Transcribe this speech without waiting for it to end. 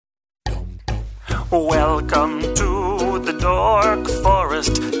Welcome to the Dork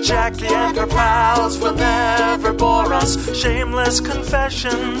Forest. Jackie and her pals will never bore us. Shameless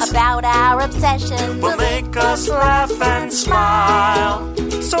confessions about our obsession will make us laugh and smile.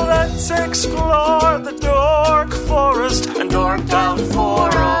 So let's explore the Dork Forest and dork out for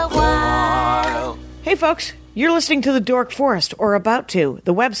a while. Hey folks, you're listening to the Dork Forest, or about to.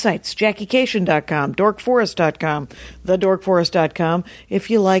 The websites, JackieCation.com, DorkForest.com, TheDorkForest.com, if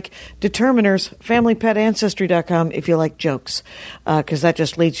you like determiners, FamilyPetAncestry.com, if you like jokes, because that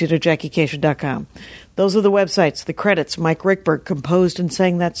just leads you to JackieCation.com. Those are the websites. The credits, Mike Rickberg composed and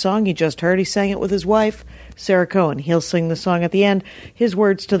sang that song you just heard. He sang it with his wife, Sarah Cohen. He'll sing the song at the end, his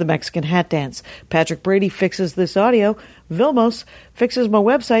words to the Mexican hat dance. Patrick Brady fixes this audio. Vilmos fixes my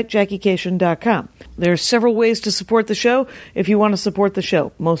website, JackieCation.com. There are several ways to support the show if you want to support the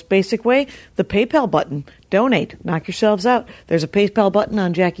show. Most basic way, the PayPal button. Donate. Knock yourselves out. There's a PayPal button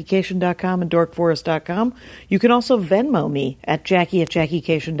on JackieCation.com and DorkForest.com. You can also Venmo me at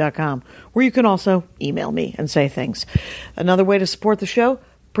Jackie@JackieCation.com, where you can also email me and say things. Another way to support the show,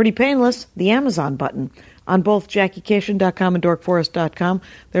 pretty painless, the Amazon button. On both JackieCation.com and DorkForest.com,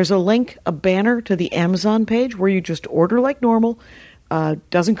 there's a link, a banner to the Amazon page where you just order like normal.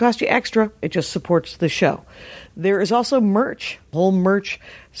 Doesn't cost you extra. It just supports the show. There is also merch, whole merch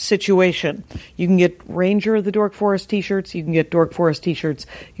situation. You can get Ranger of the Dork Forest t-shirts. You can get Dork Forest t-shirts.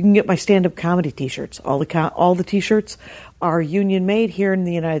 You can get my stand-up comedy t-shirts. All the t-shirts are union made here in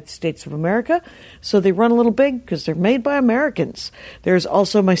the United States of America, so they run a little big because they're made by Americans. There's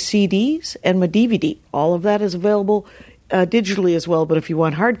also my CDs and my DVD. All of that is available digitally as well, but if you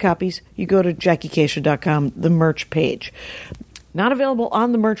want hard copies, you go to JackieCation.com, the merch page. Not available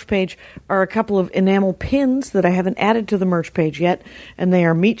on the merch page are a couple of enamel pins that I haven't added to the merch page yet, and they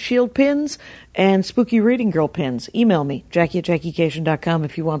are Meat Shield pins and Spooky Reading Girl pins. Email me, Jackie@JackieCation.com,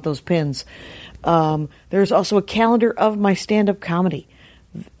 if you want those pins. There's also a calendar of my stand-up comedy.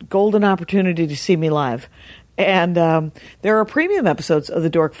 Golden opportunity to see me live. And there are premium episodes of The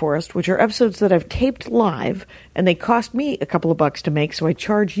Dork Forest, which are episodes that I've taped live, and they cost me a couple of bucks to make, so I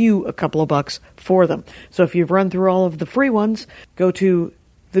charge you a couple of bucks for them. So if you've run through all of the free ones, go to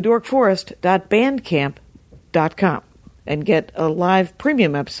thedorkforest.bandcamp.com and get a live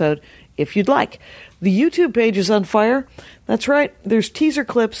premium episode if you'd like. The YouTube page is on fire. That's right. There's teaser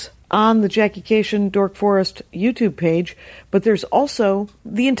clips on the Jackie Cation Dork Forest YouTube page, but there's also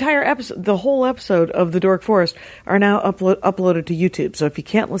the entire episode, the whole episode of the Dork Forest are now uploaded to YouTube. So if you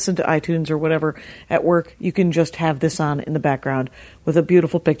can't listen to iTunes or whatever at work, you can just have this on in the background with a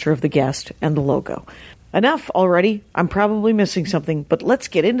beautiful picture of the guest and the logo. Enough already. I'm probably missing something, but let's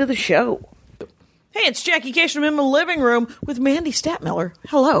get into the show. Hey, it's Jackie Cation. I'm in my living room with Mandy Stadtmiller.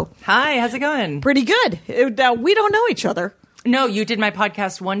 Hello. Hi, how's it going? Pretty good. Now, we don't know each other. No, you did my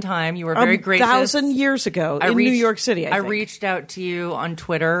podcast one time. You were very gracious. 1,000 years ago in New York City, I think. I reached out to you on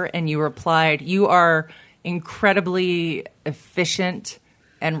Twitter, and you replied. You are incredibly efficient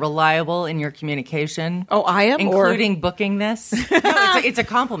and reliable in your communication. Oh, I am? Including booking this. No, it's a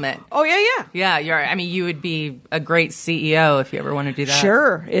compliment. Oh, yeah. Yeah, you would be a great CEO if you ever want to do that.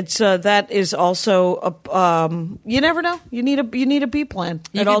 Sure. It's that is also you never know. You need a B plan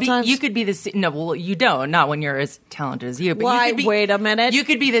at all times. You could be the no, well, you don't. Not when you're as talented as you. But why? You could be, wait a minute. You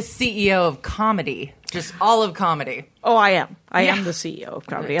could be the CEO of comedy. Just all of comedy. Oh, I am. I am the CEO of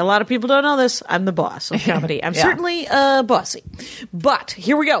comedy. A lot of people don't know this. I'm the boss of comedy. I'm certainly bossy. But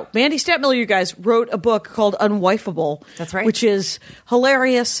here we go. Mandy Stadtmiller, you guys, wrote a book called Unwifeable. That's right. Which is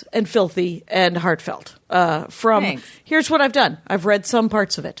hilarious and filthy and heartfelt. Thanks. Here's what I've done. I've read some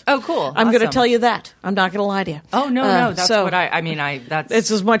parts of it. Oh, cool. I'm going to tell you that. I'm not going to lie to you. Oh, no. That's what that's...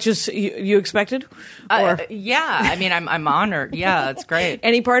 It's as much as you expected? Yeah. I mean, I'm honored. Yeah, that's great.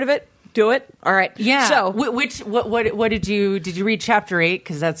 Any part of it? Do it. All right. Yeah. So, what did you read chapter 8?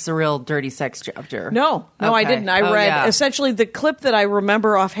 Because that's the real dirty sex chapter. No, okay. I didn't. I read essentially the clip that I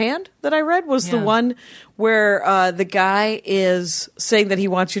remember offhand that I read was the one where the guy is saying that he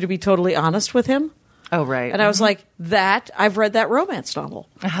wants you to be totally honest with him. Oh, right. And I was like, I've read that romance novel.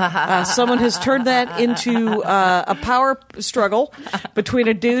 Someone has turned that into a power struggle between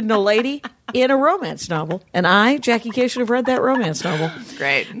a dude and a lady in a romance novel. And I, Jackie Cation, have read that romance novel.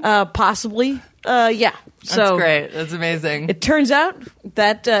 Great. Possibly, yeah. So that's great. That's amazing. It turns out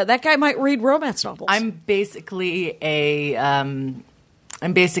that that guy might read romance novels. I'm basically the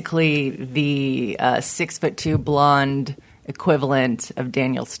 6'2" blonde equivalent of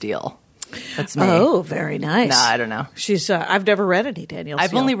Danielle Steele. That's me. Oh, very nice. No, I don't know. She's. I've never read any Danielle Steele.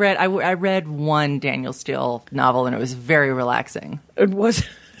 I've only read. I read one Danielle Steele novel, and it was very relaxing. It was.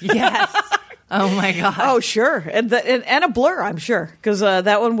 Yes. Oh my god. Oh, sure. And a Blur, I'm sure, because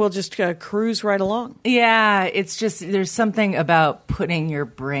that one will just cruise right along. Yeah, it's just there's something about putting your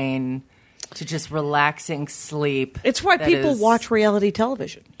brain to just relaxing sleep. It's why people watch reality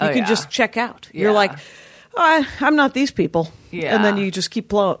television. You can just check out. You're like, I'm not these people. Yeah. And then you just keep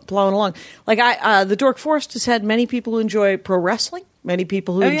plowing along. Like the Dork Forest has had many people who enjoy pro wrestling, many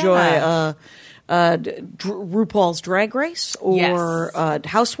people who enjoy RuPaul's Drag Race or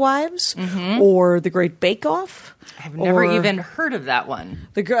Housewives or The Great Bake Off. I've never even heard of that one.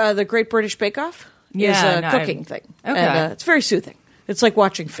 The Great British Bake Off is a cooking thing. Okay. And, it's very soothing. It's like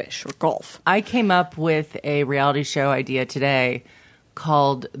watching fish or golf. I came up with a reality show idea today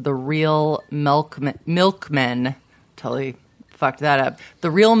called The Real Milkmen. Totally fucked that up.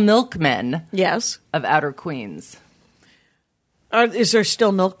 The Real Milkmen of Outer Queens. Is there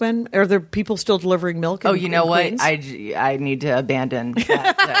still milkmen? Are there people still delivering milk? You know what? Queens? I need to abandon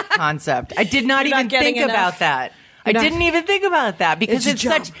that concept. I did not even think about that. I didn't even think about that because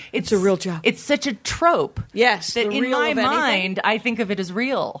it's a real job. It's such a trope. Yes, that in my mind I think of it as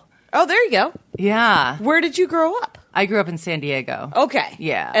real. Oh, there you go. Yeah. Where did you grow up? I grew up in San Diego. Okay.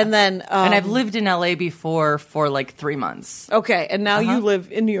 Yeah. And then and I've lived in LA before for like 3 months. Okay, and now you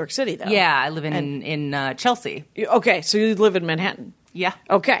live in New York City, though. Yeah, I live in Chelsea. Okay, so you live in Manhattan. Yeah.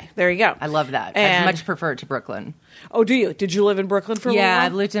 Okay, there you go. I love that. And I much prefer it to Brooklyn. Oh, do you? Did you live in Brooklyn for a while? Yeah,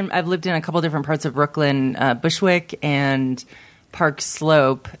 I've lived in a couple different parts of Brooklyn, Bushwick and Park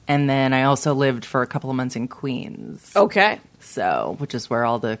Slope, and then I also lived for a couple of months in Queens. Okay. So, which is where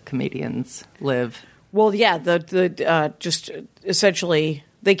all the comedians live. Well, yeah, the just essentially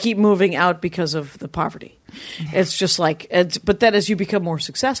they keep moving out because of the poverty. It's just like, but then as you become more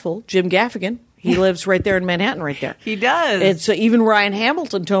successful, Jim Gaffigan, he lives right there in Manhattan, right there. He does. It's even Ryan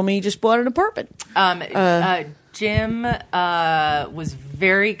Hamilton told me he just bought an apartment. Jim was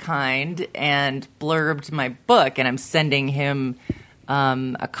very kind and blurbed my book, and I'm sending him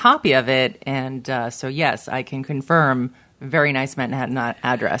a copy of it. And so, yes, I can confirm. Very nice Manhattan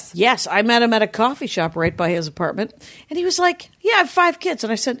address. Yes, I met him at a coffee shop right by his apartment, and he was like, "Yeah, I have 5 kids."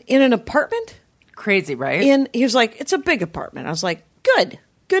 And I said, "In an apartment?" Crazy, right? He was like, "It's a big apartment." I was like, "Good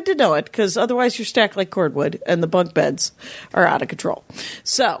to know it, because otherwise you're stacked like cordwood, and the bunk beds are out of control."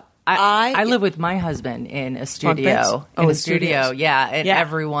 So I live with my husband in a studio. In a studio, yeah. And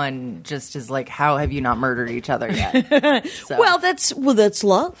everyone just is like, "How have you not murdered each other yet?" So. Well, that's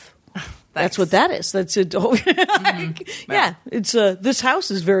love. That's what that is. That's it. Yeah, it's this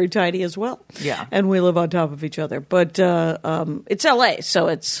house is very tiny as well. Yeah, and we live on top of each other. But it's LA, so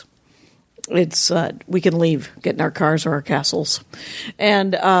it's we can leave, get in our cars or our castles,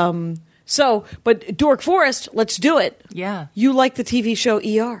 and but Dork Forest, let's do it. Yeah, you like the TV show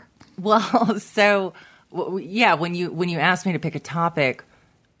ER? Well, so yeah, when you asked me to pick a topic,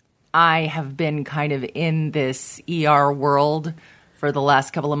 I have been kind of in this ER world for the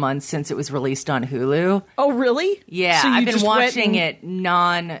last couple of months since it was released on Hulu. Oh, really? Yeah, so I've been watching it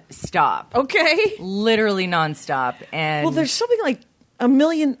non-stop. Okay. Literally non-stop. And well, there's something like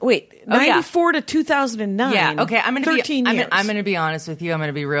 94 to 2009. Yeah, okay. I'm going to be honest with you. I'm going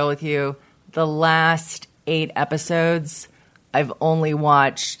to be real with you. The last 8 episodes I've only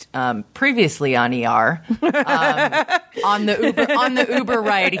watched previously on ER on the Uber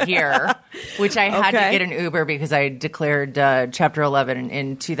ride here, which I had to get an Uber because I declared Chapter 11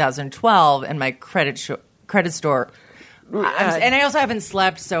 in 2012, and my credit score. And I also haven't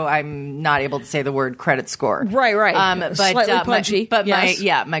slept, so I'm not able to say the word credit score. Right. But slightly punchy.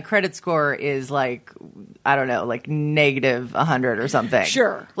 My credit score is like, I don't know, like negative 100 or something.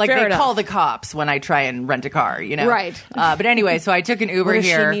 Sure. Like Fair they enough. call the cops when I try and rent a car, you know? Right. But anyway, so I took an Uber what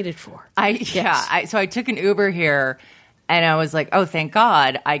here. What is she needed for? So I took an Uber here, and I was like, oh, thank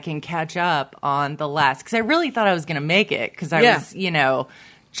God I can catch up on the last, because I really thought I was going to make it, because I was,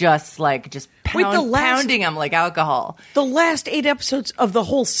 just pounding them like alcohol. The last 8 episodes of the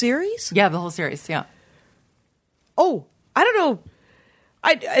whole series? Yeah, the whole series, yeah. Oh, I don't know.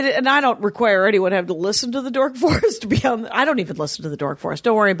 I don't require anyone to have to listen to the Dork Forest to be on. I don't even listen to the Dork Forest.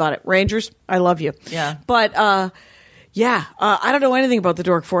 Don't worry about it. Rangers, I love you. Yeah. But, I don't know anything about the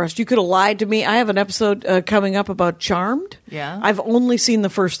Dork Forest. You could have lied to me. I have an episode coming up about Charmed. Yeah. I've only seen the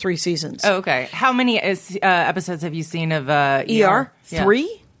first 3 seasons. Oh, okay. How many episodes have you seen of ER? Yeah.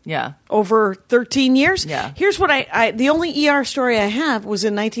 3? Yeah. Over 13 years? Yeah. Here's what the only ER story I have was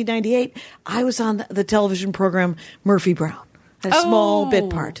in 1998. I was on the television program Murphy Brown. A small bit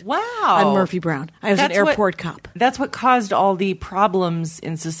part. Wow. On Murphy Brown. I was an airport cop. That's what caused all the problems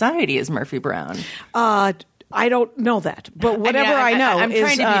in society is Murphy Brown. I don't know that, but whatever I know I'm is...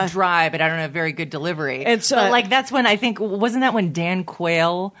 trying to be dry, but I don't have very good delivery. But that's when I think... Wasn't that when Dan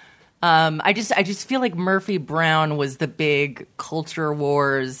Quayle I just feel like Murphy Brown was the big culture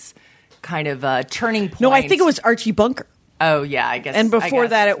wars kind of turning point. No, I think it was Archie Bunker. Oh, yeah, I guess. And before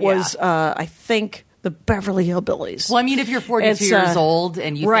that, it yeah. was, I think, the Beverly Hillbillies. Well, I mean, if you're 42 years old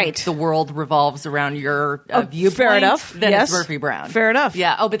and you think the world revolves around your viewpoint, fair enough. then Yes. it's Murphy Brown. Fair enough.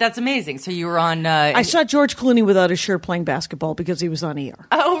 Yeah. Oh, but that's amazing. So you were on... I saw George Clooney without his shirt playing basketball because he was on ER.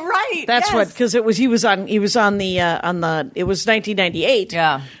 Oh, right. That's yes. what, because it was he was on the it was 1998.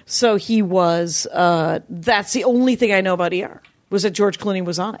 Yeah. So he was. That's the only thing I know about ER was that George Clooney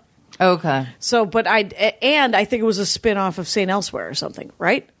was on it. Okay. So, but I think it was a spin-off of St. Elsewhere or something,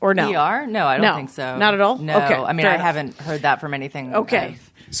 right? Or no? ER? No, I don't think so. Not at all? No. Okay. I mean, fair I enough. haven't heard that from anything. Okay.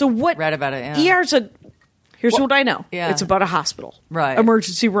 I've So what? read about it. Yeah. ER's here's what I know. Yeah. It's about a hospital. Right.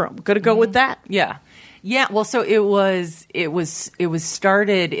 Emergency room. Going to go with that? Yeah. Yeah. Well, so it was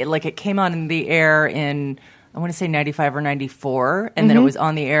started, it came on in the air in, I want to say 95 or 94. And then it was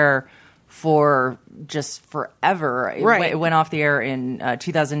on the air for just forever. Right. It went off the air in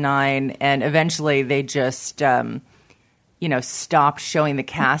 2009. And eventually they just, stopped showing the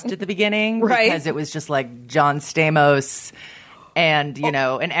cast at the beginning. Right. Because it was just like John Stamos and,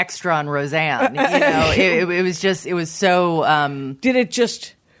 an extra on Roseanne. It was so... Did it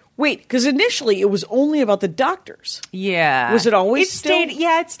just... Wait, because initially it was only about the doctors. Yeah. Was it always still?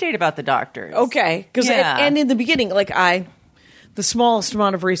 It stayed about the doctors. Okay. Because and in the beginning, the smallest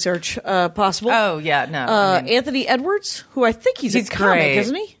amount of research possible. Oh, yeah, no. Anthony Edwards, who I think he's a comic, great.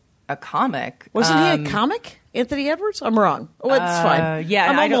 isn't he? A comic? Wasn't he a comic? Anthony Edwards? I'm wrong. Oh, that's fine. Yeah,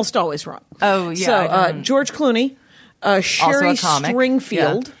 I'm I don't- almost always wrong. Oh, yeah. So George Clooney, Sherry Also a comic.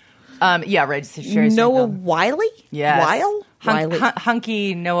 Stringfield, Yeah, right. Sherry Noah Stringfield. Wiley? Yes. Wiley?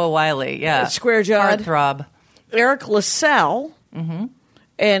 Hunky Noah Wiley, yeah. Square jawed. Heartthrob. Eric LaSalle,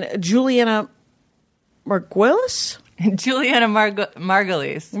 and Juliana Margulies? Juliana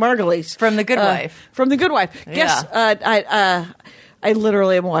Margulies. Margulies. From The Good Wife. From The Good Wife. Yeah. Guess I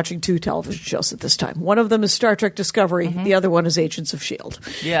literally am watching 2 television shows at this time. One of them is Star Trek Discovery. The other one is Agents of S.H.I.E.L.D.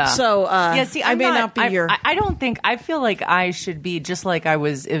 Yeah. So See, I may not be your... I don't think. I feel like I should be, just like I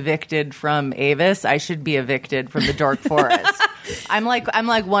was evicted from Avis, I should be evicted from the Dork Forest. I'm like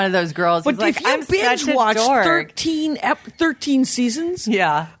one of those girls. But who's if like, you I'm binge such a watch dork. 13 seasons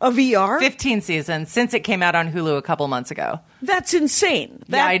Yeah. of ER, 15 seasons since it came out on Hulu a couple months ago. that's insane.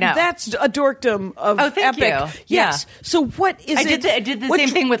 Yeah, I know. That's a dorkdom of Oh, thank epic. you. Yes. Yeah. So what is I it? did the same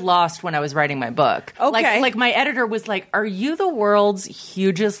thing with Lost when I was writing my book. Okay. Like my editor was like, "Are you the world's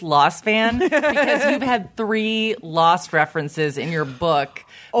hugest Lost fan? Because you've had 3 Lost references in your book."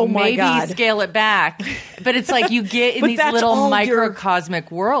 Oh, my Maybe God. scale it back. But it's like you get in But these that's little all your-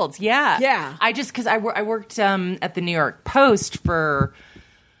 microcosmic worlds. Yeah. Yeah. I just, because I worked at the New York Post for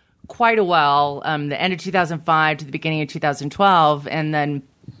quite a while, the end of 2005 to the beginning of 2012, and then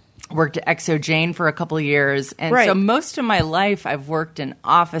worked at Exo Jane for a couple of years. And Right. so most of my life I've worked in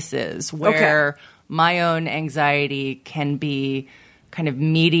offices where my own anxiety can be kind of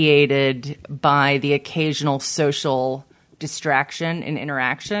mediated by the occasional social distraction and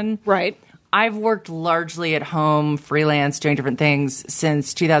interaction. Right. I've worked largely at home, freelance, doing different things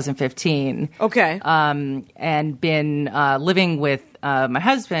since 2015. Okay. And been living with my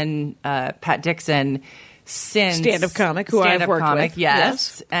husband, Pat Dixon, since Stand-up comic, who I've stand-up worked comic, with.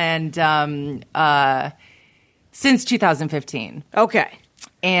 yes. And since 2015. Okay.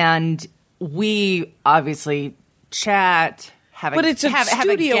 And we obviously chat. But it's a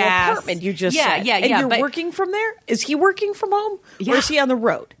studio gas. apartment, you just yeah, said. Yeah, and yeah. you're but, working from there? Is he working from home? Yeah. Or is he on the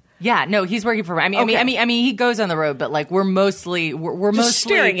road? Yeah, no, he's working for. I mean, he goes on the road, but like we're mostly mostly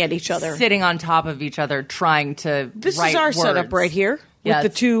staring at each other, sitting on top of each other, trying to. This write is our words. setup right here Yeah,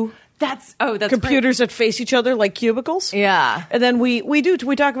 with the 2 That's computers that face each other like cubicles. Yeah. And then we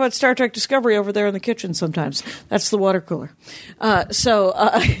talk about Star Trek Discovery over there in the kitchen sometimes. That's the water cooler. So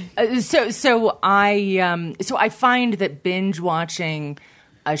I find that binge watching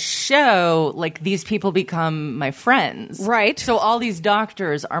a show, like, these people become my friends. Right. So all these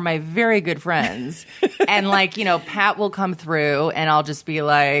doctors are my very good friends. And like, Pat will come through and I'll just be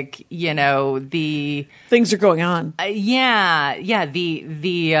like, the things are going on. The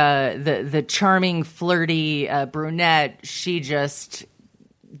charming, flirty brunette, she just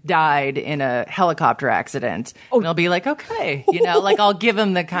died in a helicopter accident. And I'll be like, okay, like I'll give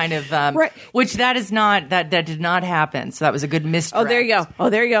him the kind of Right. which that did not happen. So that was a good misdirect. Oh,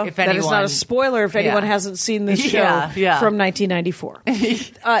 there you go. If That is not a spoiler if anyone Yeah. hasn't seen this show Yeah. from 1994.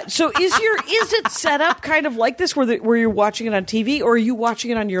 So is it set up kind of like this where you're watching it on TV, or are you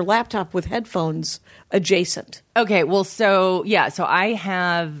watching it on your laptop with headphones adjacent? Okay, well, so I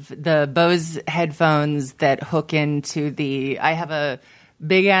have the Bose headphones that hook into I have a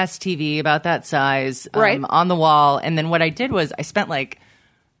big ass TV about that size Right. on the wall. And then what I did was I spent like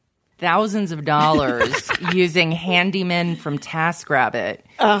thousands of dollars using handymen from TaskRabbit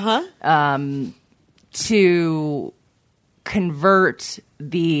to convert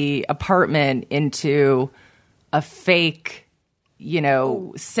the apartment into a fake,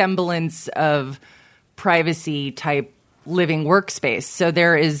 semblance of privacy type living workspace. So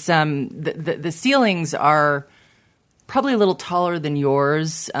there is the ceilings are probably a little taller than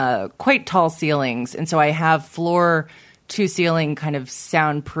yours, quite tall ceilings. And so I have floor to ceiling kind of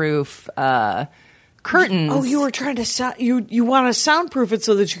soundproof curtains. Oh, you were trying to you want to soundproof it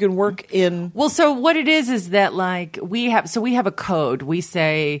so that you can work in. Well, so what it is that like we have a code. We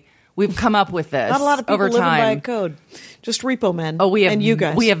say we've come up with this. Not a lot of people over living by time. a code. Just repo men. Oh, we have and you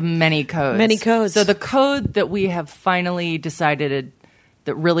guys. We have many codes. Many codes. So the code that we have finally decided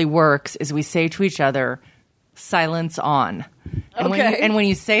that really works is we say to each other, "Silence on." And Okay. when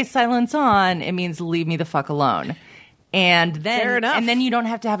you say "silence on," it means leave me the fuck alone. And then Fair enough. And then you don't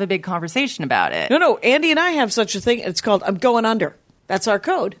have to have a big conversation about it. No, Andy and I have such a thing. It's called "I'm going under." That's our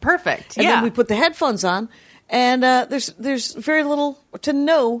code. Perfect. And yeah. then we put the headphones on, and there's very little to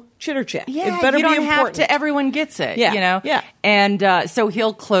no chitter chat. Yeah, it better you don't be important. have to. Everyone gets it. Yeah, yeah. And so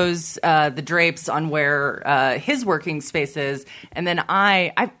he'll close the drapes on where his working space is, and then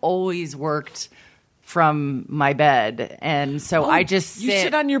I've always worked from my bed, and so I just you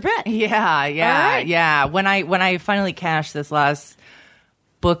sit on your bed. Yeah, All right. yeah. When I finally cashed this last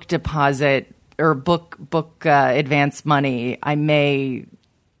book deposit or book advance money, I may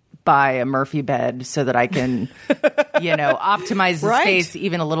buy a Murphy bed so that I can, optimize the Right. space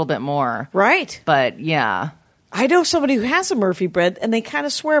even a little bit more. Right. But yeah. I know somebody who has a Murphy bed, and they kind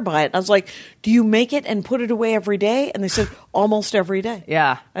of swear by it. I was like, "Do you make it and put it away every day?" And they said, "Almost every day."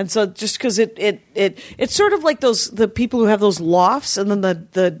 Yeah. And so just because it's sort of like the people who have those lofts, and then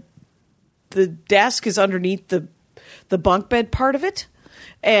the desk is underneath the bunk bed part of it,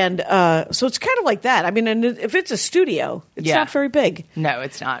 and so it's kind of like that. I mean, and if it's a studio, it's Yeah. not very big. No,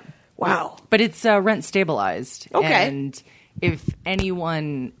 it's not. Wow. But it's rent stabilized. Okay. And if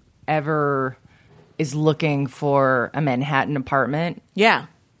anyone ever is looking for a Manhattan apartment Yeah.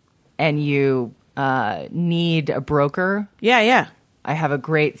 and you need a broker, Yeah. I have a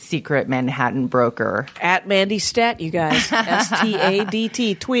great secret Manhattan broker. At Mandy Stat, you guys.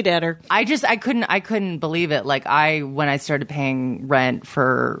 STADT. Tweet at her. I couldn't believe it. Like when I started paying rent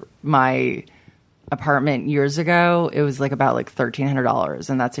for my apartment years ago, it was like about like $1,300,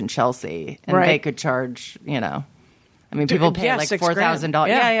 and that's in Chelsea, and Right. they could charge, I mean, people pay Yeah, like $6,000. $4,000.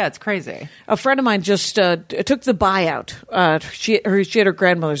 Yeah. Yeah, it's crazy. A friend of mine just took the buyout. She had her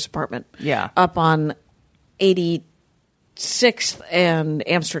grandmother's apartment. Yeah. Up on 86th and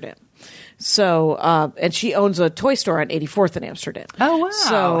Amsterdam. So, and she owns a toy store on 84th and Amsterdam. Oh, wow.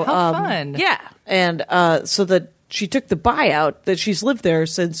 So, How fun. Yeah. And so she took the buyout that she's lived there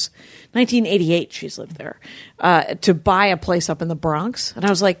since 1988. She's lived there to buy a place up in the Bronx. And I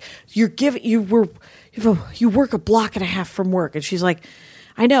was like, you work a block and a half from work. And she's like,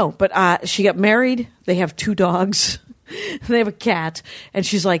 I know, but she got married. They have 2 dogs. They have a cat. And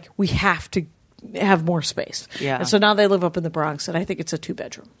she's like, we have to have more space. Yeah. And so now they live up in the Bronx, and I think it's a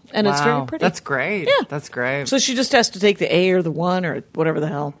 2-bedroom. And it's very Wow. pretty. That's great. Yeah. That's great. So she just has to take the A or the 1 or whatever the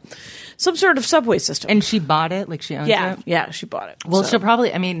hell. Some sort of subway system. And she bought it? Like she owns yeah, it? yeah, she bought it. Well, So- she'll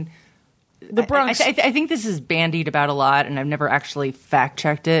probably, I mean, the Bronx. I think this is bandied about a lot, and I've never actually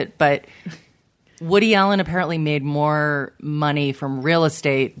fact-checked it, but Woody Allen apparently made more money from real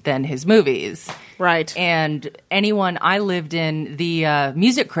estate than his movies. Right. And I lived in the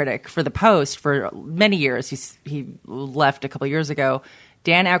music critic for The Post for many years. He left a couple years ago.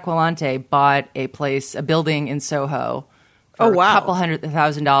 Dan Aquilante bought a building in Soho for Oh, wow. a couple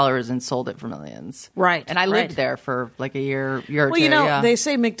 $100,000 and sold it for millions. Right, And I lived right. there for like a year or Well, two. Yeah. they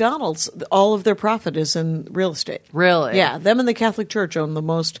say McDonald's, all of their profit is in real estate. Really? Yeah, them and the Catholic Church own the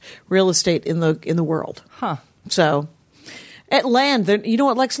most real estate in the world. Huh. So, at land, you know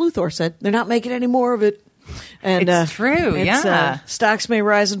what Lex Luthor said? They're not making any more of it. And It's true, yeah. Stocks may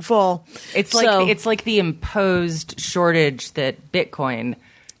rise and fall. It's So- like the imposed shortage that Bitcoin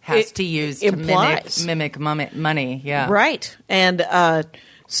has It to use to implies. mimic money. Yeah. Right. And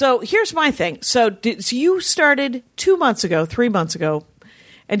so here's my thing. So you started 3 months ago,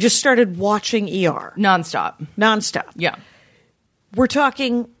 and just started watching ER Nonstop. nonstop. Yeah. We're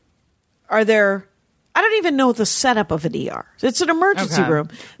talking, I don't even know the setup of an ER. It's an emergency Okay. room.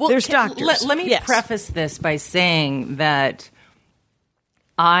 There's doctors. Let me Yes. preface this by saying that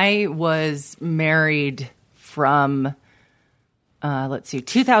I was married from,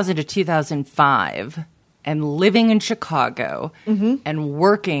 2000 to 2005 and living in Chicago and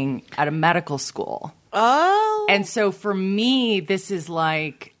working at a medical school. Oh. And so for me, this is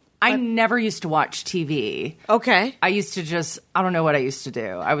like, I never used to watch TV. Okay. I used to just, I don't know what I used to do.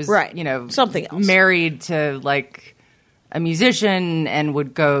 I was, something else. Married to like a musician and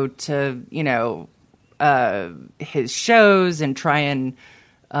would go to, his shows and try and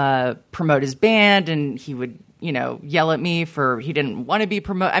promote his band. And he would, yell at me he didn't want to be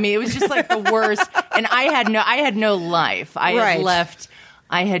promoted. I mean, it was just like the worst. And I had no life. I had left.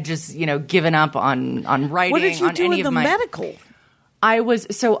 I had just, given up on writing. What did you on do any in of the medical? I went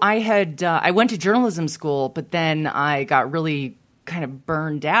to journalism school, but then I got really kind of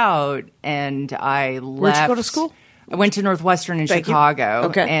burned out and I left. Where'd you go to school? I went to Northwestern in Chicago.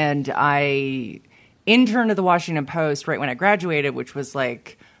 Okay. And I interned at the Washington Post right when I graduated, which was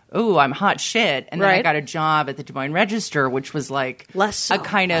like, oh, I'm hot shit. And then I got a job at the Des Moines Register, which was like less so, a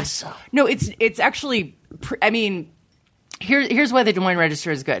kind of less so. No, it's actually here's why the Des Moines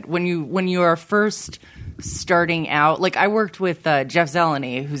Register is good. When you are first starting out, like I worked with Jeff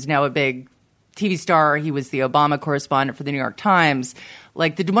Zeleny, who's now a big TV star. He was the Obama correspondent for the New York Times.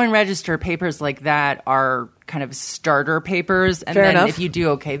 Like the Des Moines Register, papers like that are kind of starter papers. And then if you do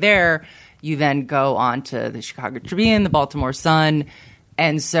okay there, you then go on to the Chicago Tribune, the Baltimore Sun.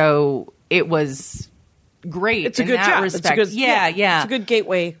 And so it was great. It's a good job. Respect. It's a good, yeah. It's a good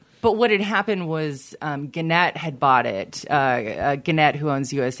gateway. But what had happened was Gannett had bought it. Gannett, who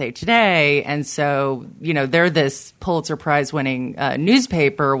owns USA Today, and so they're this Pulitzer Prize winning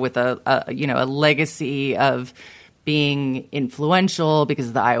newspaper with a legacy of being influential because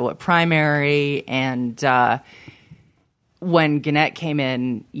of the Iowa primary. And when Gannett came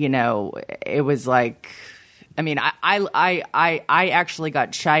in, it was like, I mean, I actually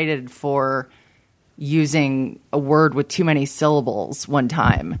got chided for using a word with too many syllables one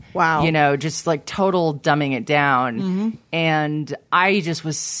time. Wow. Just like total dumbing it down. Mm-hmm. And I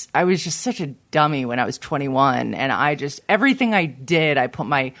was just such a dummy when I was 21. And everything I did, I put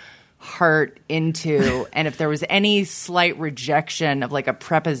my heart into. And if there was any slight rejection of like a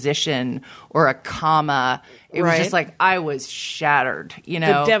preposition or a comma, it was just like I was shattered,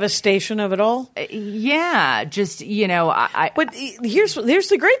 The devastation of it all? Yeah. Just, But here's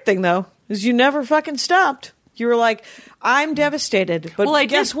the great thing, though, is you never fucking stopped. You were like, I'm devastated, but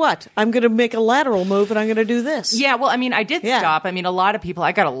guess what? I'm going to make a lateral move and I'm going to do this. Yeah, well, I mean, I did stop. I mean, a lot of people,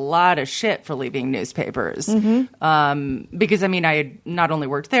 I got a lot of shit for leaving newspapers. Mm-hmm. Because, I mean, I had not only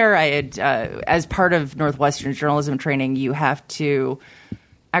worked there, I had, as part of Northwestern journalism training, you have to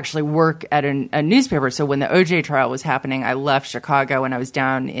actually work at a newspaper. So when the OJ trial was happening, I left Chicago and I was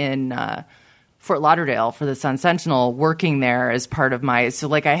down in Fort Lauderdale for the Sun Sentinel, working there as part of I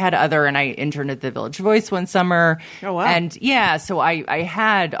interned at the Village Voice one summer. Oh, wow. And yeah, so I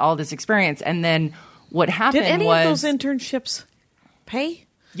had all this experience. And then what happened Did any of those internships pay?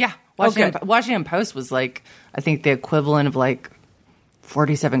 Yeah. Washington Post was like, I think the equivalent of like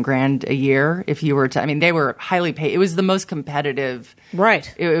 $47,000 a year if you were to, I mean, they were highly paid. It was the most competitive.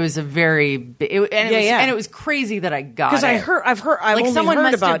 Right. It was a very big, and it was crazy that I got it. Because I've only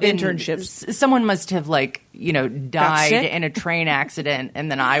heard about internships. Someone must have died in a train accident,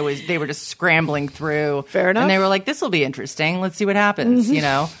 and then they were just scrambling through. Fair enough. And they were like, this will be interesting. Let's see what happens,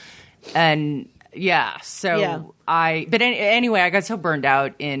 And yeah, but anyway, I got so burned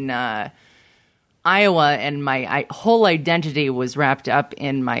out in Iowa, and my whole identity was wrapped up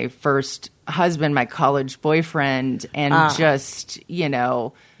in my first husband, my college boyfriend, and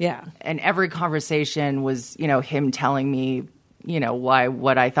and every conversation was, him telling me,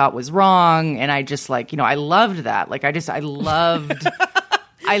 what I thought was wrong. And I just I loved that. I loved,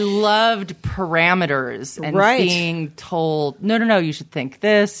 I loved parameters and being told, no, you should think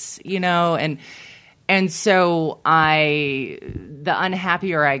this, And so the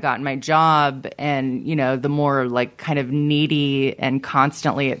unhappier I got in my job and, the more kind of needy and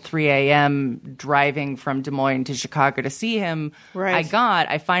constantly at 3 a.m. driving from Des Moines to Chicago to see him,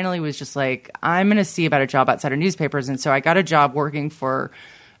 I finally was just like, I'm going to see about a job outside of newspapers. And so I got a job working for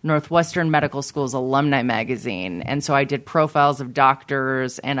Northwestern Medical School's alumni magazine. And so I did profiles of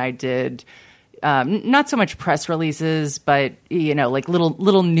doctors and I did not so much press releases, but little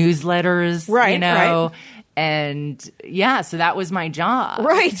newsletters, right. And yeah, so that was my job,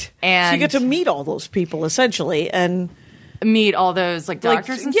 right? And so you get to meet all those people essentially, and meet all those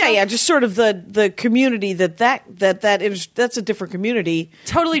doctors. And stuff? Just sort of the community that's a different community,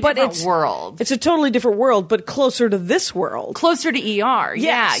 totally different world. It's a totally different world, but closer to this world, closer to ER.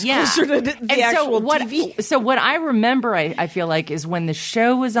 Yes, yeah, closer to the actual TV. So what I remember, I feel like, is when the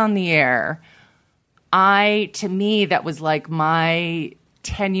show was on the air. To me, that was like my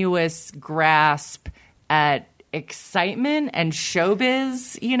tenuous grasp at excitement and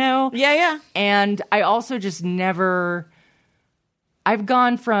showbiz, you know? Yeah. And I also just I've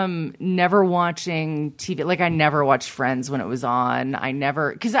gone from never watching TV. Like, I never watched Friends when it was on.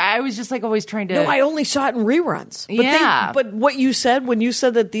 Because I was just like always trying to. No, I only saw it in reruns. But but what you said when you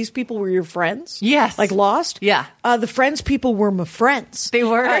said that these people were your friends, yes, like Lost, yeah, the Friends people were my friends. They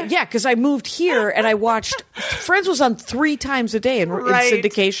were, yeah, because I moved here and I watched Friends was on 3 times a day in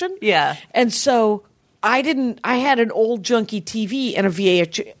syndication, yeah, and so I had an old junky TV and a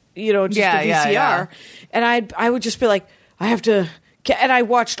VH, you know, just a VCR, and I would just be like, I have to. And I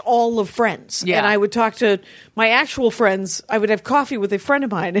watched all of Friends. Yeah. And I would talk to my actual friends. I would have coffee with a friend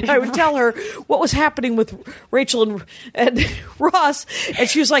of mine. And I would tell her what was happening with Rachel and Ross. And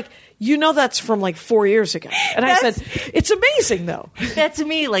she was like, you know, that's from like 4 years ago. And I said, it's amazing, though. That's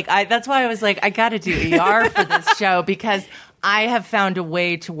me. Like, that's why I was like, I got to do ER for this show, because I have found a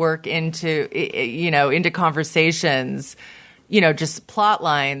way to work into conversations, you know, just plot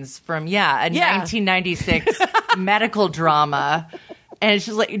lines from, a 1996 medical drama. And it's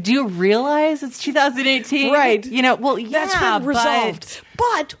just like, do you realize it's 2018? Right. You know, well, yeah. That's been resolved.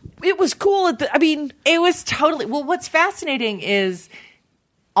 But it was cool. It was totally. Well, what's fascinating is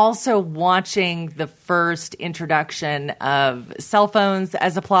also watching the first introduction of cell phones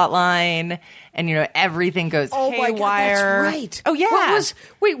as a plot line. And, you know, everything goes haywire. My God, that's right. Oh, yeah.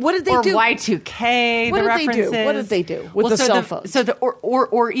 What did they do? Or Y2K, what the did references. They do? What did they do with the cell phones?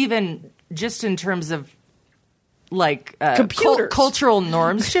 Or even just in terms of, like, computers. Cultural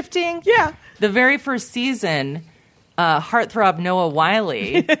norms shifting. Yeah. The very first season, heartthrob Noah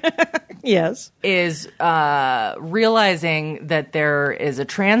Wiley yes, is realizing that there is a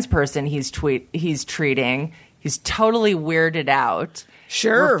trans person he's treating. He's totally weirded out.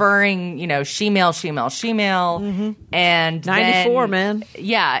 Sure. Referring, you know, she-male. Mm-hmm. And 94, then, man.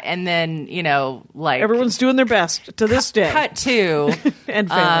 Yeah. And then, you know, like. Everyone's doing their best to this day. Cut to. And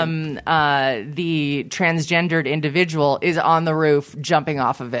the transgendered individual is on the roof jumping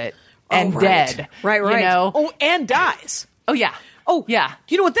off of it and dead. Right. You know? Oh, and dies. Oh, yeah. Oh, yeah.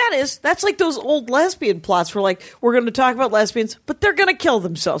 You know what that is? That's like those old lesbian plots where, like, we're going to talk about lesbians, but they're going to kill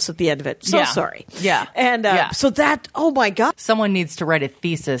themselves at the end of it. So sorry. Yeah. And so that, oh my God. Someone needs to write a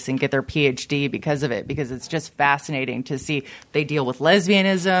thesis and get their PhD because of it, because it's just fascinating to see. They deal with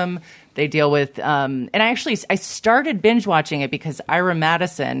lesbianism. They deal with, and I started binge watching it because Ira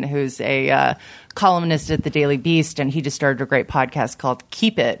Madison, who's a columnist at the Daily Beast, and he just started a great podcast called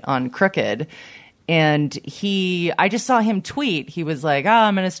Keep It on Crooked. And I just saw him tweet. He was like,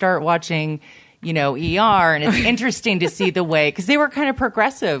 I'm going to start watching, you know, ER. And it's interesting to see the way, because they were kind of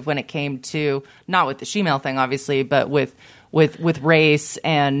progressive when it came to, not with the she-male thing, obviously, but with race.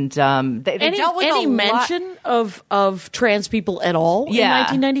 And they dealt with any mention of trans people at all in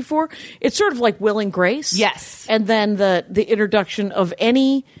 1994. It's sort of like Will and Grace. Yes. And then the introduction of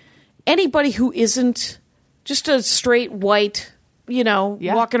anybody who isn't just a straight white, you know,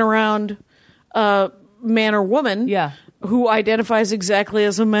 walking around man or woman, who identifies exactly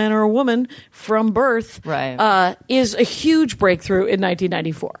as a man or a woman from birth, right, is a huge breakthrough in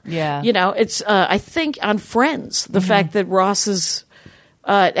 1994. Yeah, you know, it's I think on Friends, the fact that Ross's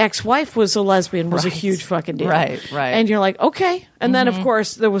ex-wife was a lesbian was a huge fucking deal, right. And you're like, okay, and then of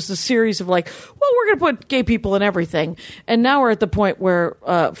course there was the series of like, well, we're going to put gay people in everything, and now we're at the point where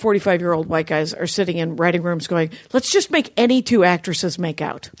 45-year-old white guys are sitting in writing rooms going, let's just make any 2 actresses make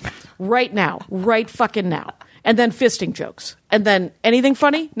out right now, right fucking now, and then fisting jokes, and then anything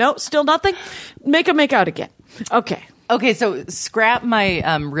funny? No, still nothing. Make them make out again. Okay, so scrap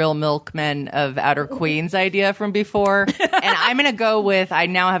my Real Milkmen of Outer Queens idea from before, and I'm going to go with, I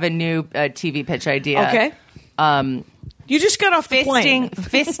now have a new TV pitch idea. Okay. You just got off the plane.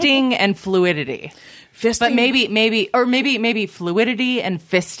 Fisting and fluidity. Fisting? But maybe fluidity and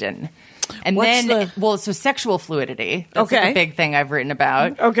fistin'. And so sexual fluidity. That's like a big thing I've written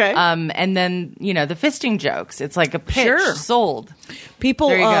about. Okay. And then, you know, the fisting jokes. It's like a pitch sold. People,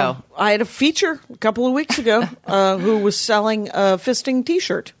 there you go. I had a feature a couple of weeks ago who was selling a fisting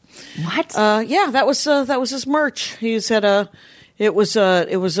T-shirt. What? Yeah, that was his merch. He's had it was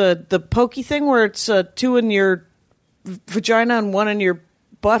the pokey thing where it's 2 in your vagina and 1 in your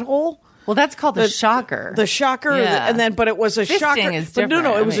butthole. Well, that's called the shocker. The shocker, but it was a fisting shocker. Is but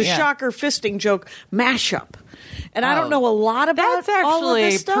different. It was a shocker fisting joke mashup. And I don't know a lot about all of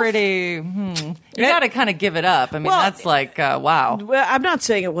this stuff. Pretty. You got to kind of give it up. I mean, that's like wow. Well, I'm not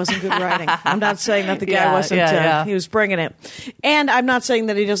saying it wasn't good writing. I'm not saying that the guy wasn't. He was bringing it, and I'm not saying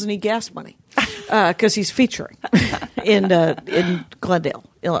that he doesn't need gas money. because he's featuring in Glendale,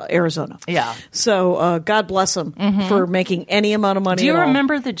 Arizona. Yeah. So God bless him for making any amount of money. Do you at all.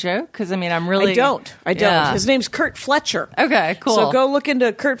 remember the joke? Because I'm really. I don't. Yeah. His name's Kurt Fletcher. Okay, cool. So go look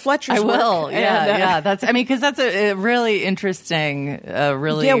into Kurt Fletcher's I work. will. Yeah, and, yeah. Because that's a really interesting.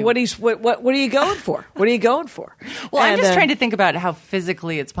 Really. Yeah. What are you going for? What are you going for? Well, I'm And, just trying to think about how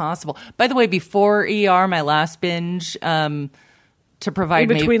physically it's possible. By the way, before ER, my last binge, to provide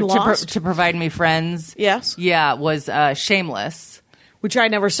In between Lost? to provide me friends. Yes. Yeah, was Shameless. which I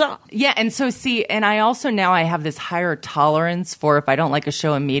never saw. Yeah, and so and I also now I have this higher tolerance for if I don't like a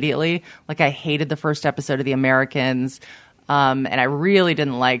show immediately. Like I hated the first episode of The Americans, and I really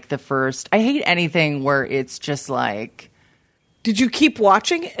didn't like the first. I hate anything where it's just like. Did you keep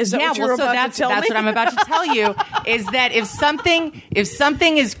watching? Is that what you're about to tell me? That's what I'm about to tell you. Is that if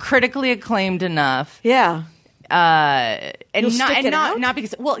something is critically acclaimed enough, Yeah. and stick it out? not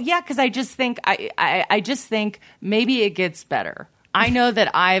because because I just think I just think maybe it gets better. I know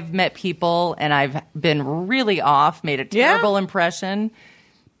that I've met people and I've been really off, made a terrible impression.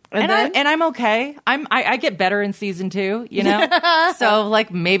 And I'm okay. I get better in season 2, you know? So like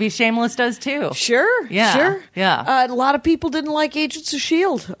maybe Shameless does too. Sure. Yeah. Sure. Yeah. A lot of people didn't like Agents of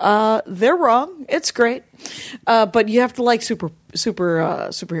S.H.I.E.L.D. They're wrong. It's great. But you have to like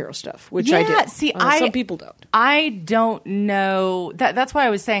superhero stuff, which I do. See, some people don't. I don't know. That's why I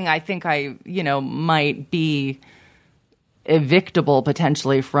was saying I think I, might be evictable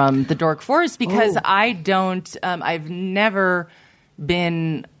potentially from the Dork Forest because I don't, I've never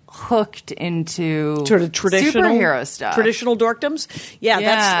been hooked into sort of traditional superhero stuff, traditional dorkdoms.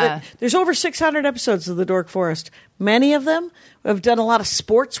 Yeah. There's over 600 episodes of the Dork Forest. Many of them have done a lot of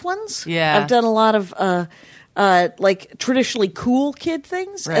sports ones. Yeah, I've done a lot of like traditionally cool kid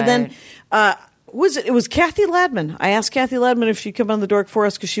things, right. and then it was Kathy Ladman. I asked Kathy Ladman if she'd come on the Dork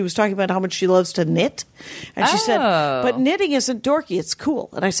Forest because she was talking about how much she loves to knit, and she said, "But knitting isn't dorky; it's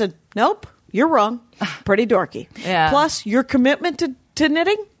cool." And I said, "Nope, you're wrong. Pretty dorky. Yeah. Plus, your commitment to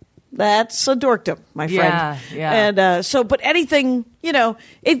knitting." That's a dorkdom, my friend. Yeah. And but anything,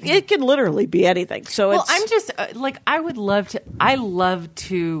 it can literally be anything. So well, I'm just I would love to. I love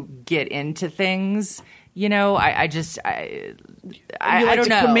to get into things. I don't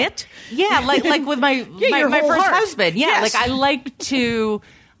know. Commit? Yeah, like with my my first husband. Yeah, yes. like I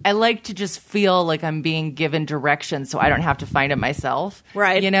like to just feel like I'm being given direction, so I don't have to find it myself.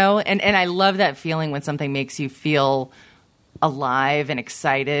 Right. And I love that feeling when something makes you feel alive and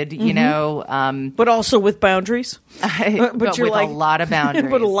excited, but also with boundaries. But you're with like, a lot of boundaries.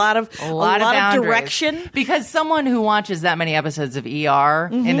 But a lot of boundaries. direction. Because someone who watches that many episodes of ER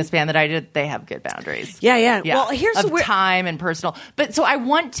in the span that I did, they have good boundaries. Yeah. Well, here's of time and personal. But so I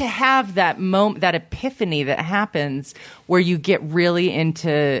want to have that moment, that epiphany that happens where you get really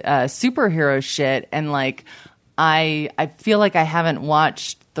into superhero shit, and like I feel like I haven't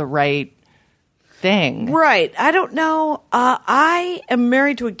watched the right thing. Right. I don't know. I am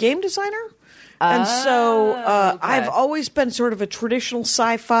married to a game designer. And so okay. I've always been sort of a traditional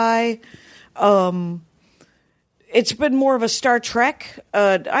sci-fi. It's been more of a Star Trek.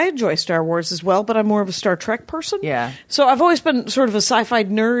 I enjoy Star Wars as well, but I'm more of a Star Trek person. Yeah. So I've always been sort of a sci-fi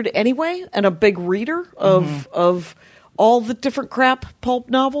nerd anyway, and a big reader of all the different crap pulp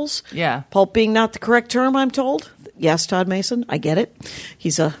novels. Yeah. Pulp being not the correct term, I'm told. Yes, Todd Mason, I get it.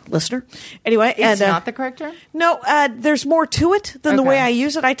 He's a listener. Anyway, it's not the correct term? No, there's more to it than the way I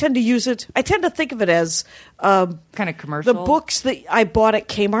use it. I tend to think of it as kind of commercial. The books that I bought at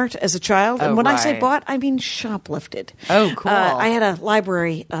Kmart as a child. And when I say bought, I mean shoplifted. Oh, cool. I had a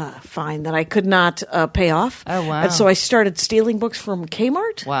library fine that I could not pay off. Oh, wow. And so I started stealing books from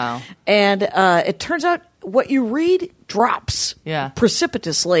Kmart. Wow. And it turns out what you read drops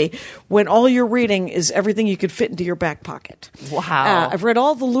precipitously when all you're reading is everything you could fit into your back pocket. Wow. I've read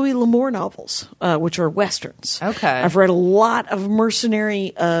all the Louis L'Amour novels, which are Westerns. Okay. I've read a lot of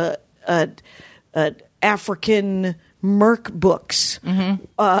mercenary African merc books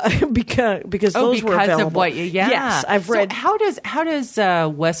because those were available. Of what Yes, I've read. So how does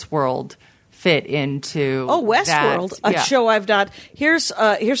Westworld fit into Westworld, a show I've not. Here's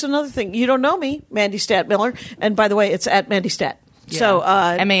another thing. You don't know me, Mandy Stadtmiller, and by the way, it's at Mandy Stat. Yeah. So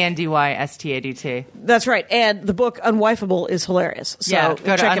Mandy Stadtmiller. That's right. And the book Unwifeable is hilarious. So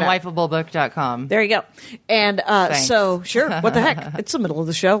go to unwifeablebook.com. There you go. And so sure, what the heck? It's the middle of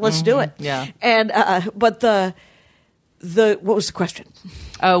the show. Let's do it. Yeah. And but the what was the question?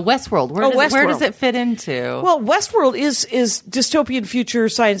 Oh, Westworld. Where does it fit into? Well, Westworld is dystopian future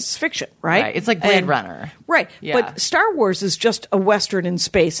science fiction, right? It's like Blade Runner. Right. Yeah. But Star Wars is just a Western in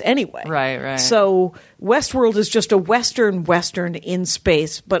space anyway. Right. So Westworld is just a Western in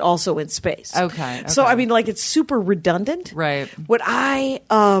space, but also in space. Okay. So, I mean, like, it's super redundant. Right. What my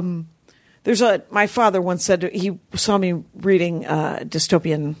father once said, he saw me reading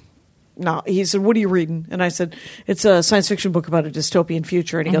dystopian. No, he said, "What are you reading?" And I said, "It's a science fiction book about a dystopian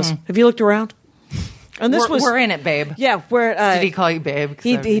future." And he goes, "Have you looked around?" And we're in it, babe. Yeah, did he call you babe?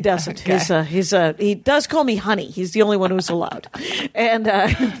 He doesn't. Okay. He does call me honey. He's the only one who's allowed, and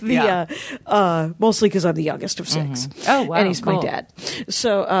mostly because I'm the youngest of 6. Oh wow, and he's cool. my dad.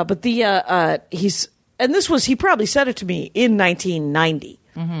 So, but he probably said it to me in 1990.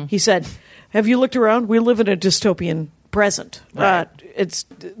 He said, "Have you looked around? We live in a dystopian present. Right.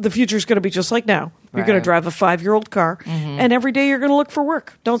 The future's going to be just like now. You're going to drive a 5-year-old car, and every day you're going to look for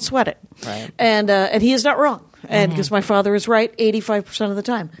work. Don't sweat it." Right. And he is not wrong. And because my father is right 85% of the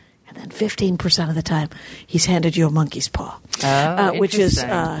time. And then 15% of the time, he's handed you a monkey's paw, which is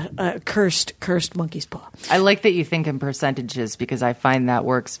a cursed monkey's paw. I like that you think in percentages because I find that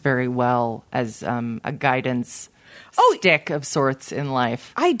works very well as a guidance stick of sorts in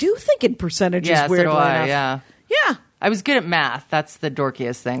life. I do think in percentages, yeah, weirdly so do I, enough. Yeah. Yeah. I was good at math. That's the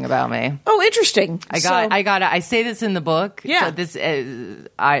dorkiest thing about me. Oh, interesting. I say this in the book. Yeah. So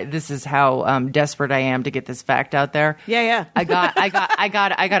this is how desperate I am to get this fact out there. Yeah. I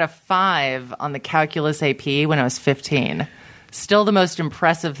got a 5 on the calculus AP when I was 15. Still the most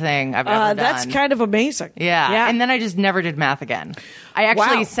impressive thing I've ever done. That's kind of amazing. Yeah. And then I just never did math again. I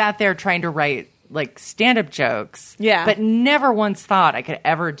actually sat there trying to write like stand-up jokes. Yeah. But never once thought I could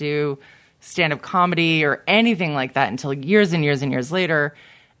ever do stand-up comedy or anything like that until years and years and years later.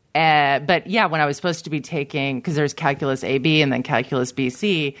 But yeah, when I was supposed to be taking, because there's calculus AB and then calculus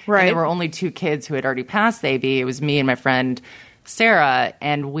BC, right. And there were only 2 kids who had already passed the AB. It was me and my friend Sarah,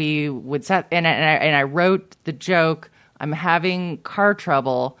 and we would set, and I wrote the joke, "I'm having car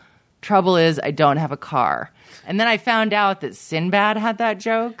trouble. Trouble is I don't have a car." And then I found out that Sinbad had that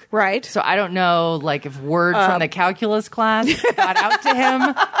joke. Right. So I don't know, like, if word from the calculus class got out to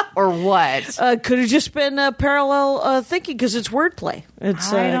him or what. Could have just been parallel thinking because it's wordplay.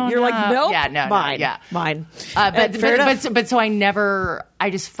 It's I don't you're know. like, nope, Yeah, no, mine, yeah. mine. But so I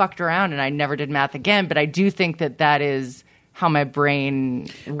just fucked around and I never did math again. But I do think that is how my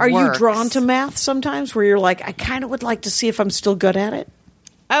brain Are works. you drawn to math sometimes where you're like, I kind of would like to see if I'm still good at it?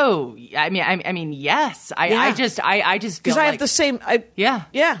 Oh, I mean, yes. I just because I have the same. Yeah.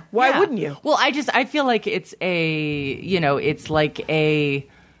 Why wouldn't you? Well, I feel like it's it's like a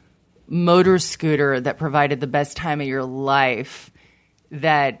motor scooter that provided the best time of your life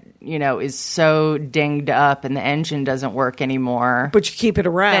that is so dinged up and the engine doesn't work anymore. But you keep it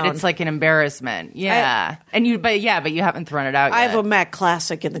around. That it's like an embarrassment. Yeah, but you haven't thrown it out yet. I have a Mac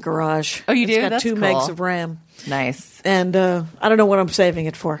Classic in the garage. Oh, you do? It's got That's 2 cool. megs of RAM. Nice. And I don't know what I'm saving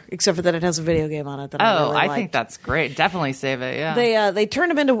it for, except for that it has a video game on it that I really like. I think that's great. Definitely save it, yeah. They turn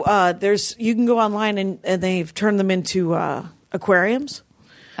them into, you can go online and they've turned them into aquariums.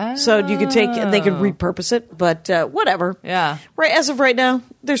 Oh. So you could take, and they could repurpose it, but whatever. Yeah. Right, as of right now,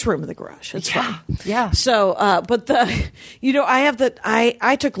 there's room in the garage. It's fine. Yeah. So, but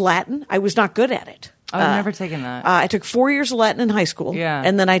I took Latin. I was not good at it. Oh, I've never taken that. I took 4 years of Latin in high school. Yeah.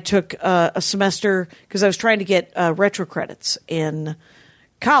 And then I took a semester because I was trying to get retro credits in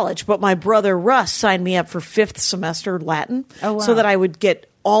college. But my brother Russ signed me up for 5th semester Latin. Oh, wow. So that I would get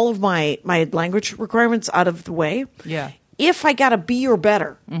all of my language requirements out of the way. Yeah. If I got a B or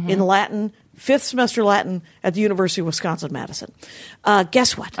better in Latin, 5th semester Latin at the University of Wisconsin-Madison.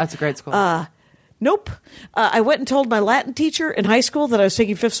 Guess what? That's a great school. Nope. I went and told my Latin teacher in high school that I was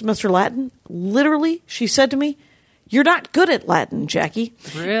taking 5th semester Latin. Literally, she said to me, "You're not good at Latin, Jackie."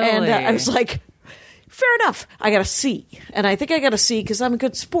 Really? And I was like, fair enough. I got a C. And I think I got a C because I'm a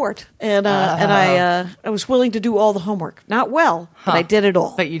good sport. And I was willing to do all the homework. Not well, but I did it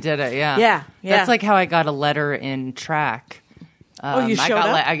all. But you did it, yeah. Yeah. That's like how I got a letter in track. You showed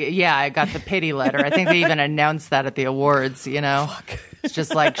up? I got the pity letter. I think they even announced that at the awards, Fuck. It's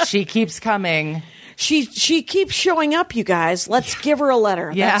just like, she keeps coming. She keeps showing up, you guys. Let's give her a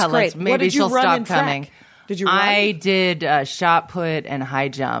letter. Yeah, That's great. maybe What did you she'll run stop in track? coming. Did you run? I did shot put and high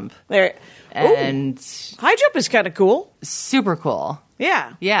jump. There. And high jump is kind of cool. super cool.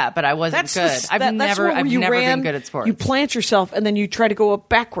 Yeah. Yeah, but I wasn't good. I've never been good at sports. You plant yourself and then you try to go up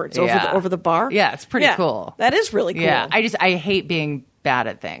backwards over the bar. Yeah, it's pretty cool. That is really cool. Yeah, I hate being bad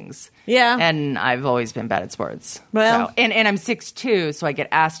at things. Yeah. And I've always been bad at sports. Well. So, and I'm 6'2", so I get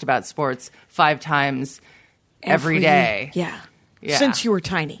asked about sports 5 times every day. Yeah. Yeah. Since you were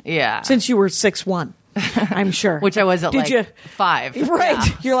tiny. Yeah. Since you were 6'1". I'm sure. Which I was at Did you? 5. Right.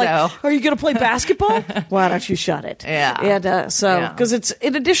 Yeah, You're like, are you going to play basketball? Why don't you shut it? Yeah. And because it's,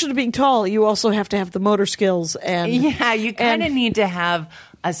 in addition to being tall, you also have to have the motor skills. And yeah, you kind of need to have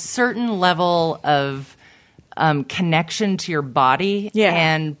a certain level of connection to your body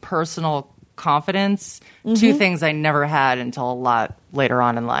and personal confidence. Two things I never had until a lot later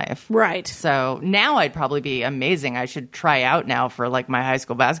on in life. Right. So now I'd probably be amazing. I should try out now for like my high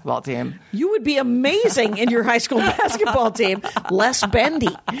school basketball team. You would be amazing in your high school basketball team. Less bendy.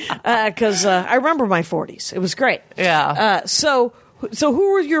 Because I remember my 40s. It was great. Yeah. So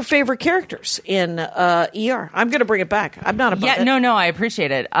who were your favorite characters in ER? I'm going to bring it back. I'm not above it. No, I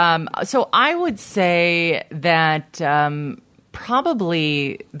appreciate it. So I would say that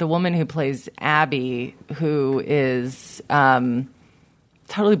probably the woman who plays Abby, who is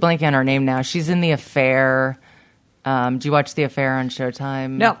totally blanking on her name now. She's in The Affair. Do you watch The Affair on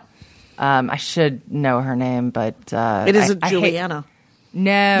Showtime? No. I should know her name, but It isn't Juliana.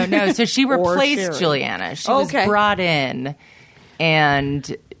 No. So she replaced Sherry. Juliana. She was brought in,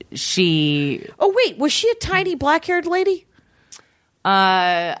 and she. Oh wait, was she a tiny black-haired lady?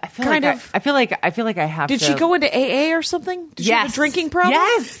 I feel like I have. Did to... she go into AA or something? Did she have a drinking problem?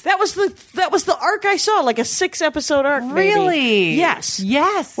 Yes, that was the arc I saw, like a 6-episode arc. Really? Maybe.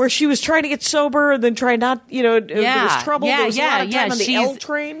 Yes. Where she was trying to get sober and then try not. There was trouble. There was a lot of time on the L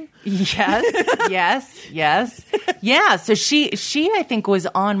train. Yes. Yeah. So she I think was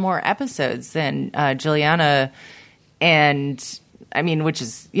on more episodes than Juliana, and I mean, which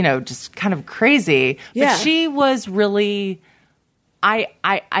is just kind of crazy. Yeah. But she was really.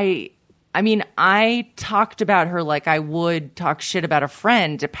 I mean, I talked about her like I would talk shit about a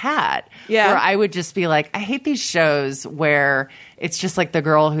friend to Pat. Yeah. Where I would just be like, I hate these shows where it's just like the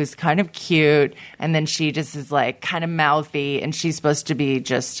girl who's kind of cute and then she just is like kind of mouthy and she's supposed to be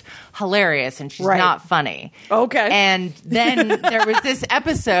just hilarious and she's not funny. Okay. And then there was this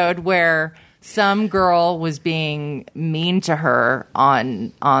episode where some girl was being mean to her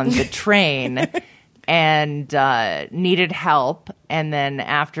on the train. And needed help, and then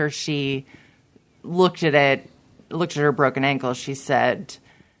after she looked at her broken ankle, she said,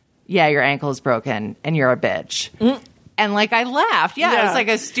 "Yeah, your ankle is broken, and you're a bitch." And like I laughed, it was like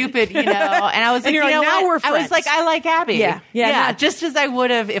a stupid, and I was like, you're like, now we're friends. I was like, I like Abby, yeah, just as I would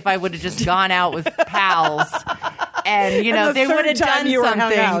have if I would have just gone out with pals. And they would have done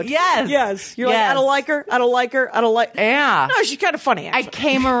something. Yes. You're like, I don't like her. I don't like her. I don't like. Yeah. No, she's kind of funny. I Actually.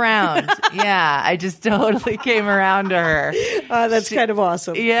 came around. Yeah, I just totally came around to her. That's kind of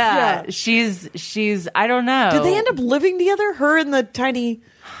awesome. Yeah. She's. I don't know. Did they end up living together? Her and the tiny,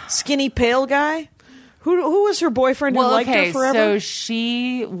 skinny, pale guy. Who was her boyfriend who liked her forever? So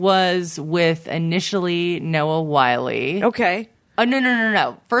she was with initially Noah Wiley. Okay. Oh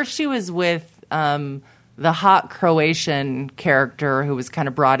no. First she was with the hot Croatian character who was kind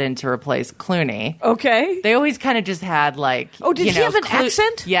of brought in to replace Clooney. Okay. They always kind of just had like. Oh, did he have an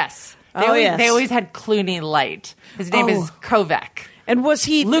accent? Yes. Yes. They always had Clooney light. His name is Kovac. And was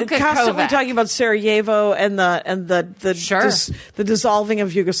he Luka constantly Kovac. talking about Sarajevo and the Sure. The dissolving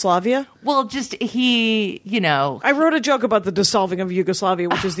of Yugoslavia? Well, just he, I wrote a joke about the dissolving of Yugoslavia,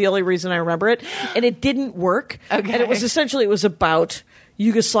 which is the only reason I remember it, and it didn't work. Okay. And it was about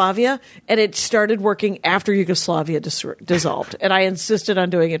Yugoslavia, and it started working after Yugoslavia dissolved. And I insisted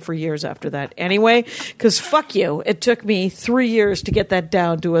on doing it for years after that anyway, because fuck you. It took me 3 years to get that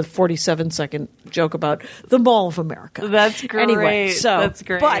down to a 47-second joke about the Mall of America. That's great. Anyway, that's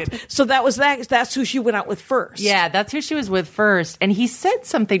great. But, so that was that. That's who she went out with first. Yeah, that's who she was with first. And he said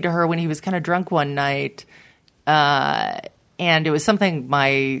something to her when he was kind of drunk one night. And it was something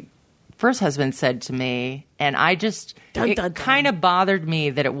my first husband said to me, and I just it kind of bothered me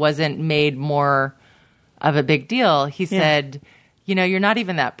that it wasn't made more of a big deal. He said, you're not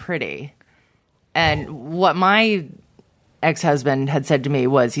even that pretty. And what my ex-husband had said to me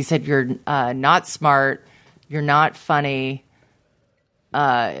was, he said, you're not smart, you're not funny,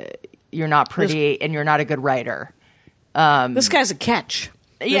 you're not pretty, and you're not a good writer. This guy's a catch.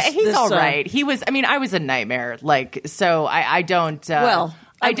 He's all right. He was. I mean, I was a nightmare. Like, so I don't.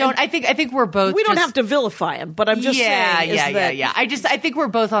 I don't. I think we're both. We don't have to vilify him, but I'm just saying. Yeah. I think we're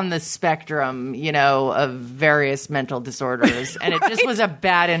both on the spectrum, of various mental disorders, and it just was a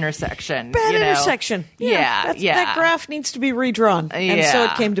bad intersection. Intersection. That graph needs to be redrawn, and so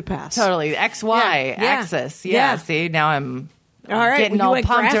it came to pass. Totally. XY axis. Yeah. See, now I'm. All right, getting all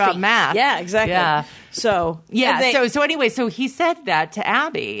pumped about math. Yeah, exactly. Yeah. So so anyway, so he said that to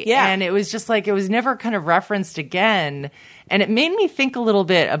Abby, and it was just like it was never kind of referenced again, and it made me think a little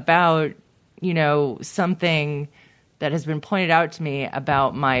bit about something that has been pointed out to me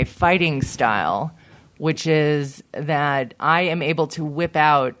about my fighting style, which is that I am able to whip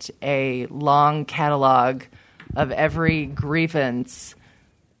out a long catalog of every grievance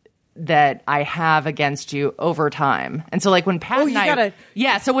that I have against you over time. And so like when Pat and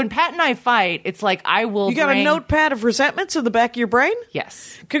I so when Pat and I fight, it's like I will You got a notepad of resentments in the back of your brain?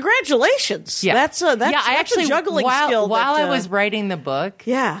 Yes. Congratulations. Yeah. That's I a actually juggling skill. While I was writing the book,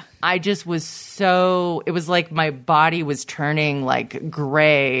 I just was it was like my body was turning like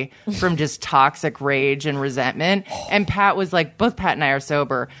gray from just toxic rage and resentment. And Pat was like, both Pat and I are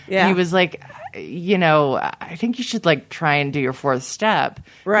sober. Yeah. And he was like, I think you should like try and do your fourth step.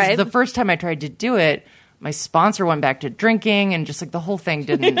 Right. The first time I tried to do it, my sponsor went back to drinking and just like the whole thing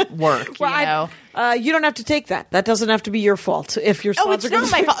didn't work. Well, you don't have to take that. That doesn't have to be your fault. If your sponsor it's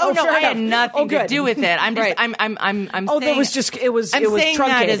not my fault. Oh no, I had nothing to good. do with it. I'm just Right. I'm Oh, saying, that was just it was I'm it was saying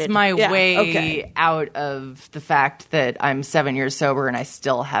truncated. that is my way Okay. out of the fact that I'm 7 years sober and I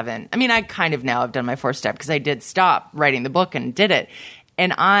still haven't. I mean, I kind of now have done my fourth step because I did stop writing the book and did it.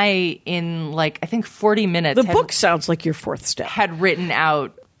 And in I think 40 minutes. The book sounds like your fourth step. Had written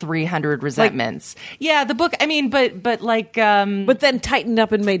out 300 resentments. The book. I mean, but then tightened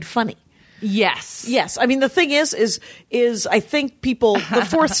up and made funny. Yes. Yes. I mean, the thing is I think people, the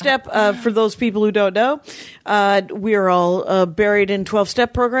fourth step, for those people who don't know, we are all buried in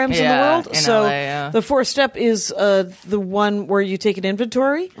 12-step programs in the world. In so LA, the fourth step is the one where you take an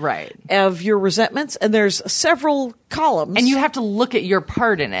inventory of your resentments, and there's several columns. And you have to look at your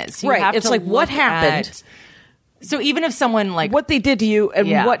part in it. So you have It's to like what look happened. So even if someone what they did to you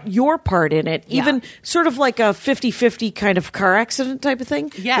and what your part in it, even sort of like a 50-50 kind of car accident type of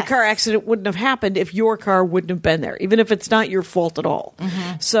thing. Yes. The car accident wouldn't have happened if your car wouldn't have been there, even if it's not your fault at all.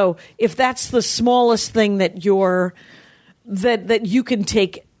 Mm-hmm. So if that's the smallest thing that that you can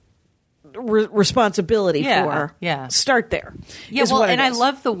take responsibility for, start there. Yeah, well, and I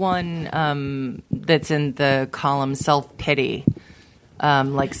love the one that's in the column self-pity.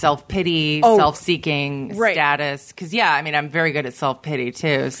 Like self-pity, self-seeking status. Because, I mean, I'm very good at self-pity,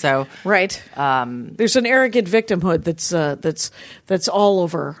 too. So there's an arrogant victimhood that's all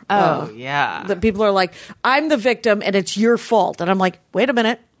over. That people are like, I'm the victim and it's your fault. And I'm like, wait a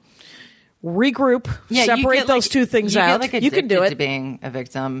minute. Regroup, separate those two things out. You can do it. To being a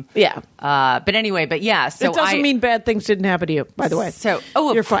victim. Yeah. But anyway, so it doesn't mean bad things didn't happen to you, by the way. So,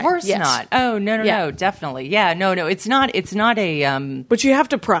 you're of fine. course Yes. not. Oh, no, definitely. Yeah, no, it's not a, but you have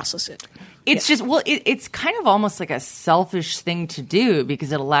to process it. It's just, it's kind of almost like a selfish thing to do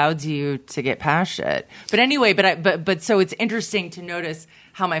because it allows you to get past it. But anyway, but so it's interesting to notice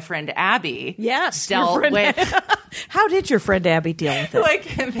how my friend Abby dealt with. How did your friend Abby deal with it? I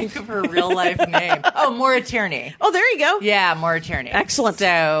can't think of her real life name. Oh, Maura Tierney. Oh, there you go. Yeah, Maura Tierney. Excellent.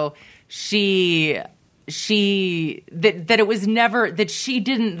 So she that it was never that she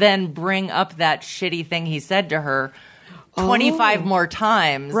didn't then bring up that shitty thing he said to her 25 more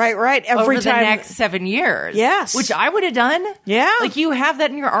times. Right. Every over time. the next 7 years. Yes. Which I would have done. Yeah. Like you have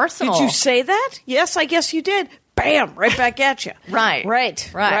that in your arsenal. Did you say that? Yes, I guess you did. Bam! Right back at you. Right.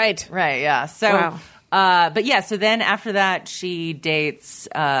 Yeah. So, wow. So then after that, she dates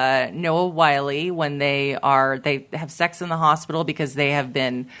Noah Wiley when they have sex in the hospital because they have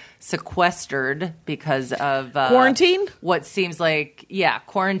been sequestered because of quarantine. What seems like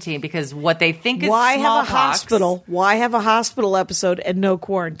quarantine because what they think is why smallpox. have a hospital? Why have a hospital episode and no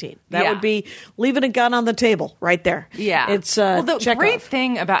quarantine? That would be leaving a gun on the table right there. Yeah, it's the Chekhov. Great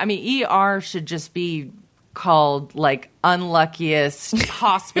thing about ER should just be called like unluckiest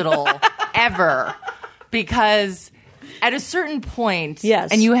hospital ever because at a certain point,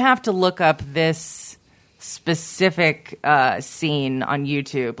 and you have to look up this specific scene on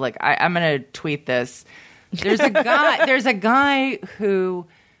YouTube. Like I'm going to tweet this. There's a guy. There's a guy who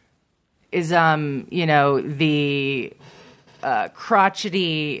is the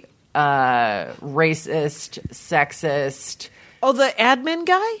crotchety, racist, sexist. Oh, the admin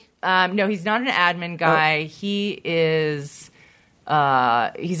guy. No, he's not an admin guy. He is.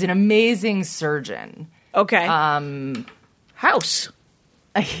 He's an amazing surgeon. Okay. House.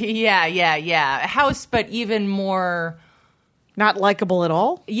 Yeah. House, but even more. Not likable at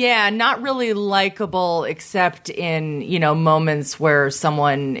all? Yeah, not really likable except in, moments where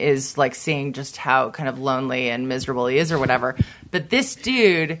someone is like seeing just how kind of lonely and miserable he is or whatever. But this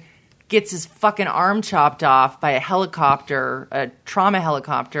dude gets his fucking arm chopped off by a helicopter, a trauma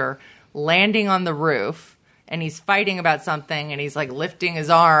helicopter, landing on the roof. And he's fighting about something, and he's like lifting his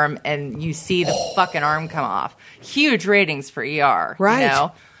arm, and you see the fucking arm come off. Huge ratings for ER,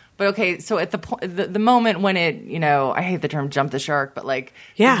 right? But okay, so at the moment when it, I hate the term "jump the shark," but like,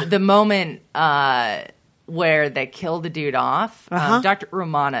 the moment where they kill the dude off. Dr.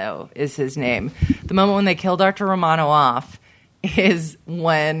 Romano is his name. The moment when they kill Dr. Romano off is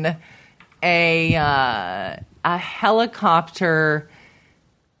when a helicopter,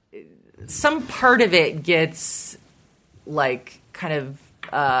 some part of it gets like kind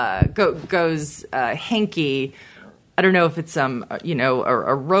of goes hanky. I don't know if it's a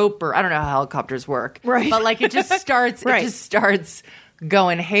rope or I don't know how helicopters work. Right. But like it just starts Right. it just starts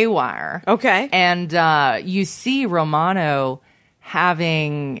going haywire. Okay. And you see Romano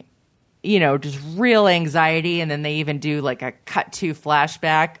having, just real anxiety, and then they even do like a cut to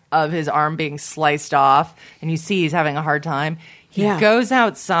flashback of his arm being sliced off, and you see he's having a hard time. He goes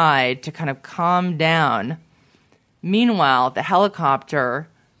outside to kind of calm down. Meanwhile, the helicopter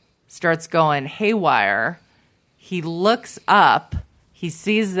starts going haywire. He looks up. He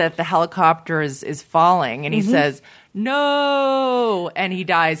sees that the helicopter is falling, and he says, "No!" And he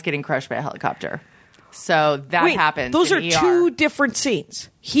dies getting crushed by a helicopter. So that happens. Those are in two different scenes.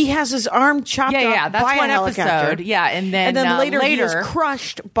 He has his arm chopped off that's by one a helicopter. episode. Yeah, and then later he is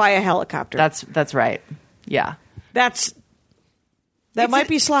crushed by a helicopter. That's right. Yeah. That might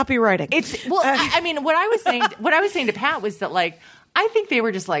be sloppy writing. I mean, what I was saying to Pat was that like I think they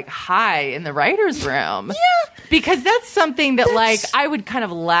were just like high in the writers' room. Yeah. Because that's something that like I would kind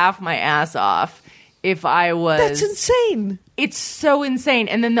of laugh my ass off if I was. That's insane. It's so insane.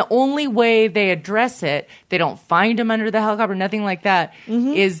 And then the only way they address it, they don't find him under the helicopter, nothing like that,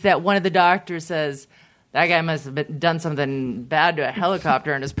 is that one of the doctors says, that guy must have done something bad to a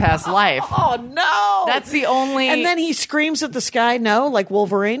helicopter in his past life. Oh, no. That's the only... And then he screams at the sky, no, like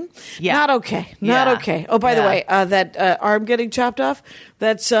Wolverine. Yeah. Not okay. Not okay. Oh, by the way, that arm getting chopped off,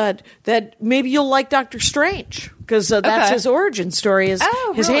 that maybe you'll like Doctor Strange, because that's his origin story, is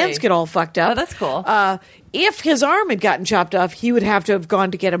his really? hands get all fucked up. Oh, that's cool. If his arm had gotten chopped off, he would have to have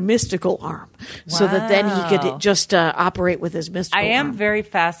gone to get a mystical arm so that then he could just operate with his mystical arm. I am very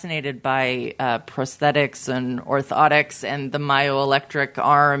fascinated by prosthetics and orthotics and the myoelectric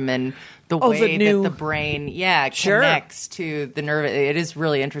arm and the way that the brain connects to the nerve. It is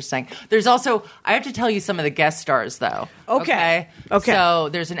really interesting. There's also, I have to tell you some of the guest stars, though. Okay. So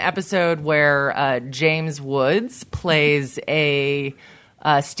there's an episode where James Woods plays a...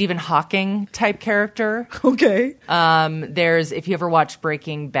 Stephen Hawking type character. Okay. There's, if you ever watched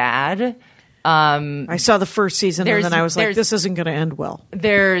Breaking Bad, I saw the first season and then I was like, this isn't going to end well.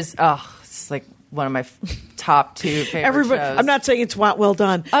 It's like one of my top two favorite shows. I'm not saying it's well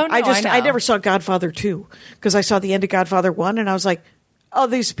done. Oh, no, I never saw Godfather 2 because I saw the end of Godfather 1 and I was like, oh,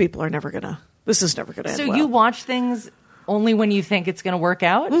 these people are never going to, this is never going to end well. So you watch things only when you think it's going to work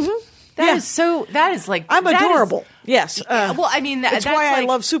out? Mm-hmm. That is like I'm adorable. Yes. Well, I mean, that's why like, I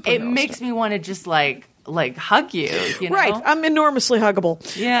love superheroes. It makes me want to just like hug you. You know? Right. I'm enormously huggable.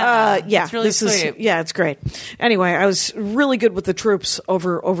 Yeah. It's really sweet. It's great. Anyway, I was really good with the troops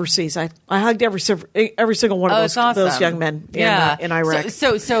overseas. I hugged every single one of those young men in Iraq.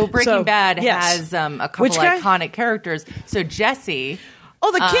 So Breaking Bad has a couple iconic characters. So Jesse.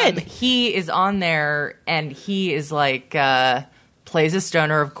 Oh, the kid. He is on there, and he is like. Plays a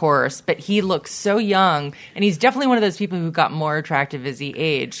stoner, of course, but he looks so young, and he's definitely one of those people who got more attractive as he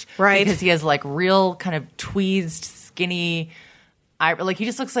aged, right? Because he has like real kind of tweezed, skinny, like he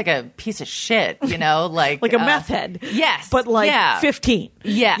just looks like a piece of shit, like like a meth head. Yes, but 15.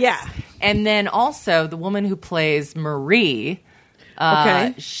 Yes, yeah. And then also the woman who plays Marie,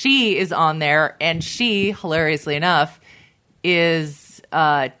 she is on there, and she, hilariously enough, is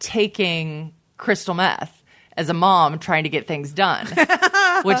taking crystal meth. As a mom trying to get things done,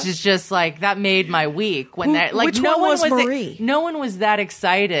 which is just like that made my week when which one was Marie? No one was that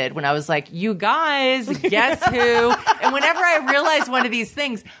excited when I was like, "You guys, guess who?" And whenever I realize one of these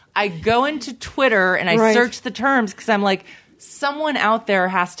things, I go into Twitter and I search the terms because I'm like, someone out there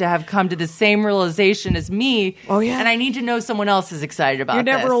has to have come to the same realization as me. Oh yeah, and I need to know someone else is excited about. You're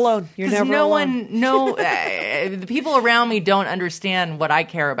never this. alone. You're never alone. The people around me don't understand what I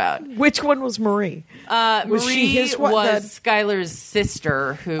care about. Which one was Marie? Marie was Skylar's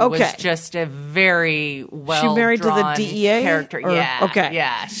sister, who was just a very well. She married to the DEA character.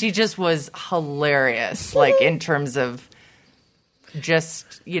 Yeah. She just was hilarious, like in terms of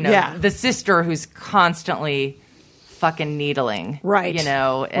just the sister who's constantly fucking needling, right?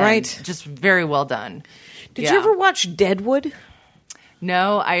 And just very well done. Did you ever watch Deadwood?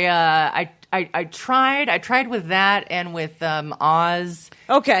 No, I tried with that and with Oz.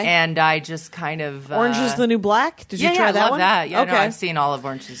 Okay. And I just kind of Orange is the New Black? Did you try that one? I love that. Yeah, okay. No, I've seen all of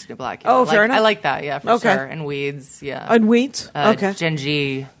Orange is the New Black. Oh, fair enough. I like that, for sure. And Weeds, And Weeds? Okay.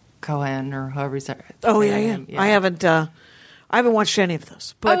 Genji Cohen or however you say it. Oh, yeah. I haven't I haven't watched any of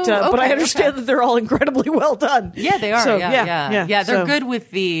those, but Oh, but I okay, understand okay. that they're all incredibly well done. Yeah, they are. So, Yeah, they're So, good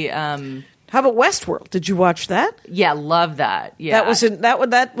with the. How about Westworld? Did you watch that? Yeah, love that. Yeah,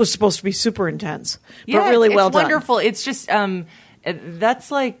 That was supposed to be super intense, but yeah, really it's well done. wonderful. It's just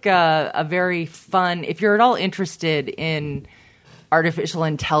that's like a very fun. If you're at all interested in artificial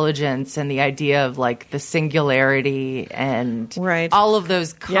intelligence and the idea of like the singularity and Right. all of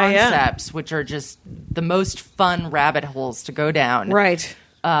those Yeah, yeah. concepts, which are just the most fun rabbit holes to go down. Right.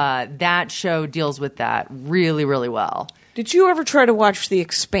 That show deals with that really, really well. Did you ever try to watch The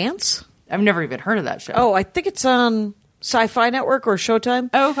Expanse? I've never even heard of that show. Oh, I think it's on Sci-Fi Network or Showtime.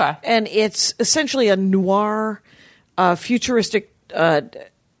 Oh, okay. And it's essentially a noir, futuristic,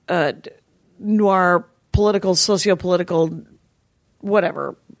 noir, political, socio-political,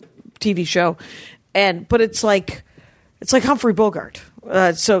 whatever TV show, but it's like Humphrey Bogart.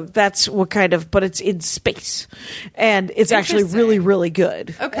 So that's what kind of, but it's in space, and it's actually Interesting. really, really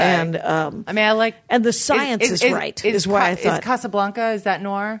good. Okay. And I mean, I like, and the science is right. Is why I thought. Is Casablanca, is that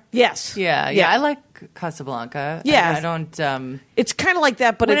noir? Yes. Yeah. I like Casablanca. Yeah. I don't. It's kind of like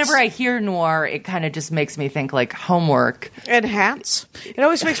that, but Whenever I it's, hear noir, it kind of just makes me think like homework. and hats. It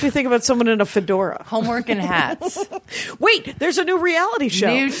always makes me think about someone in a fedora. Homework and hats. Wait, there's a new reality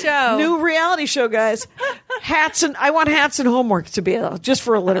show. New reality show, guys. Hats and I want hats and homework to be just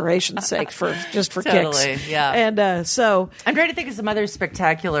for alliteration's sake, for Totally, kicks. yeah. And so I'm trying to think of some other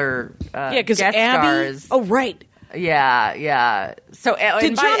spectacular because guest Abby. stars. Oh, right. Yeah. So,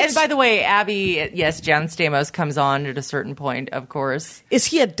 and John- by the way, Abby, yes, John Stamos comes on at a certain point, of course. Is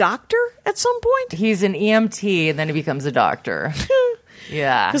he a doctor at some point? He's an EMT, and then he becomes a doctor.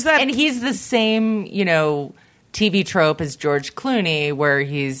 Yeah. 'Cause that- and he's the same, TV trope as George Clooney, where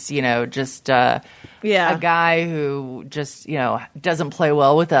he's, just a guy who just, doesn't play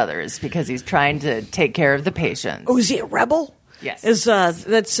well with others because he's trying to take care of the patients. Oh, is he a rebel? Yes.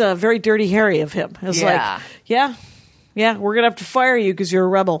 That's very Dirty Harry of him. It's Yeah. we're gonna have to fire you because you're a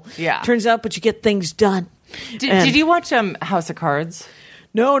rebel. Yeah. Turns out, but you get things done. Did you watch House of Cards?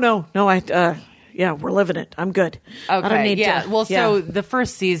 No. We're living it. I'm good. Okay. I don't need to. Well, so the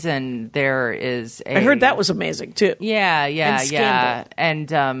first season there is I heard that was amazing too. Yeah. And Scandal.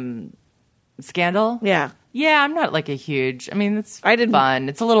 And Scandal? Yeah. Yeah, I'm not like a huge. I mean, it's I didn't- fun.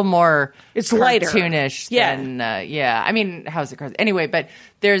 It's a little more. It's lighter. cartoonish Yeah. than. I mean, House of Cards. Anyway, but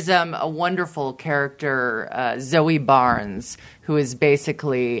there's a wonderful character, Zoe Barnes, who is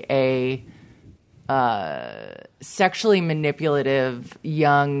basically a sexually manipulative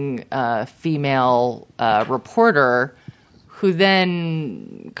young female reporter. Who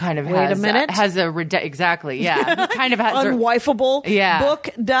then kind of Wait a minute. has a exactly, yeah. Who kind of has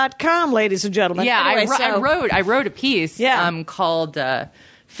Unwifeablebook.com, ladies and gentlemen. Yeah, Anyway, I wrote a piece Yeah. called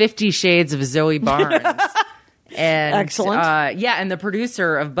 50 Shades of Zoe Barnes. And Excellent. And the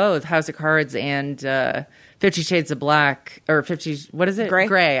producer of both House of Cards and 50 Shades of Black, or 50, what is it?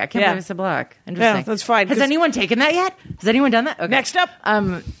 Gray? I can't Yeah. believe I said black. Interesting. Yeah, that's fine, Has 'cause- anyone taken that yet? Has anyone done that? Okay. Next up.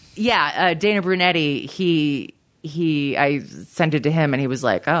 Dana Brunetti, I sent it to him and he was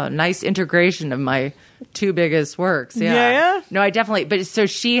like, oh, nice integration of my two biggest works. Yeah. No, I definitely, but so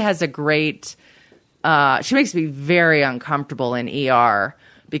she has a great, she makes me very uncomfortable in ER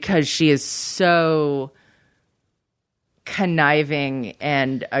because she is so conniving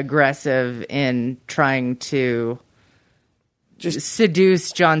and aggressive in trying to just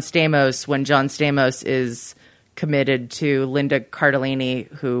seduce John Stamos when John Stamos is committed to Linda Cardellini,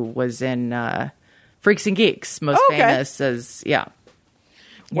 who was in Freaks and Geeks, most famous as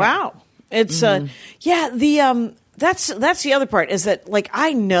Wow. It's that's the other part is that like I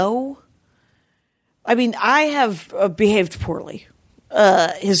have behaved poorly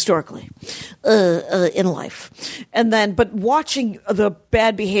historically in life. And then but watching the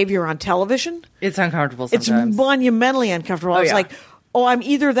bad behavior on television, it's uncomfortable sometimes. It's monumentally uncomfortable. I was like, I'm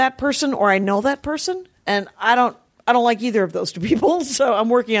either that person or I know that person, and I don't like either of those two people, so I'm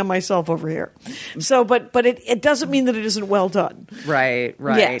working on myself over here. So, but it doesn't mean that it isn't well done. Right.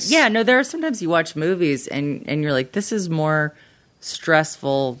 Yes. Yeah, no, there are sometimes you watch movies and you're like, this is more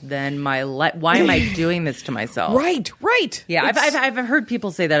stressful than my life. Why am I doing this to myself? Right. Yeah, I've heard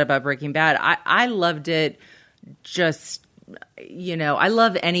people say that about Breaking Bad. I loved it. Just, I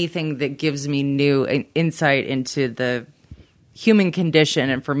love anything that gives me new insight into the human condition,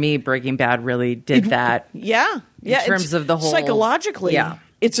 and for me, Breaking Bad really did that. Yeah. In terms of the whole psychologically,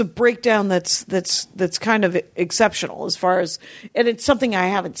 it's a breakdown that's kind of exceptional as far as, and it's something I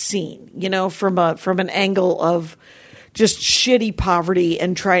haven't seen, from an angle of just shitty poverty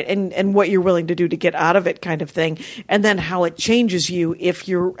and try and what you're willing to do to get out of it kind of thing. And then how it changes you if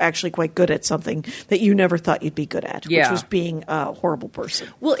you're actually quite good at something that you never thought you'd be good at, which was being a horrible person.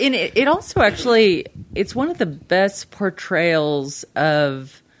 Well, and it also actually, it's one of the best portrayals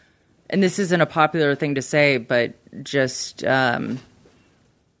of, and this isn't a popular thing to say, but just the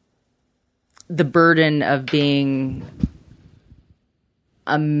burden of being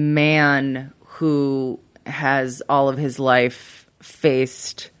a man who has all of his life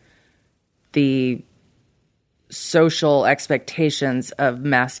faced the social expectations of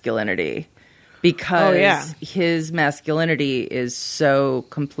masculinity, because his masculinity is so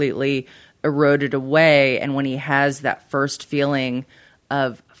completely eroded away. And when he has that first feeling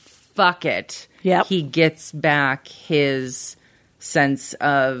of fuck it, he gets back his sense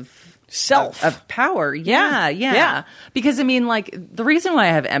of self, of power. Yeah. Because I mean, like, the reason why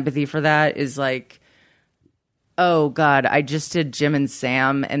I have empathy for that is like, oh God, I just did Jim and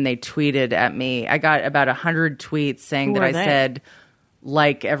Sam and they tweeted at me. I got about 100 tweets saying that I said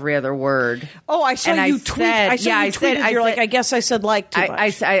like every other word. Oh, I saw you tweet. I saw you tweeted. You're like, I guess I said like too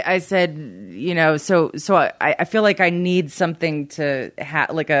much. I said, you know, so I feel like I need something to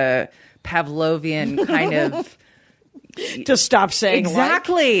have, like a Pavlovian kind of to stop saying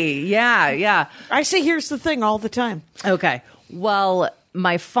exactly. Like. Yeah. I say here's the thing all the time. Okay. Well,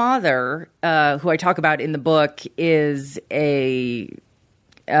 my father, who I talk about in the book, is a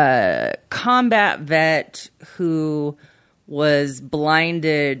combat vet who was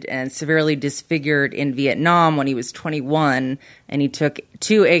blinded and severely disfigured in Vietnam when he was 21, and he took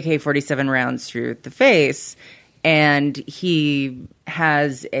 2 AK-47 rounds through the face, and he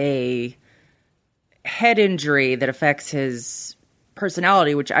has a head injury that affects his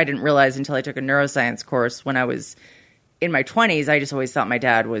personality, which I didn't realize until I took a neuroscience course when I was in my 20s. I just always thought my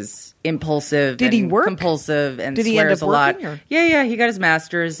dad was impulsive. Did he work? Compulsive and Did he swears end up a lot. working, or? Yeah. He got his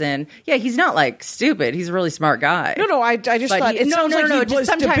master's, and he's not like stupid. He's a really smart guy. No. I just thought it sounds like he was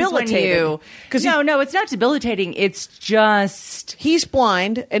debilitated. No, it's not debilitating. It's just he's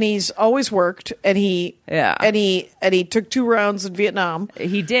blind and he's always worked, and he took 2 rounds in Vietnam.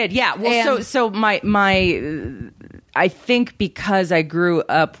 He did. Yeah. Well, so my I think because I grew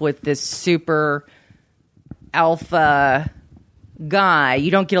up with this super alpha guy,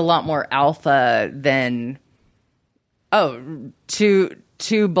 you don't get a lot more alpha than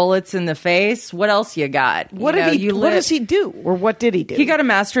two bullets in the face. What else you got? What does he do, or what did he do? He got a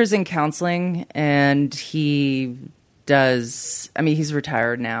master's in counseling, and he does. I mean, he's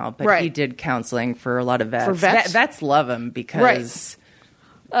retired now, but he did counseling for a lot of vets. For vets, vets love him because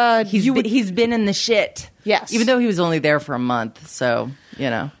he's been in the shit. Yes, even though he was only there for a month. So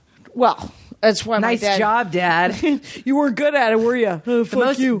well. That's why nice job, Dad. You weren't good at it, were you? Oh,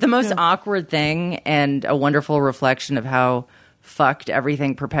 the most awkward thing, and a wonderful reflection of how fucked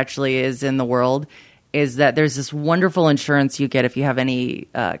everything perpetually is in the world, is that there's this wonderful insurance you get if you have any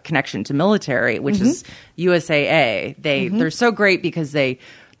connection to military, which is USAA. They're so great because they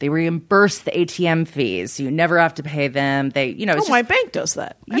reimburse the ATM fees, so you never have to pay them. My bank does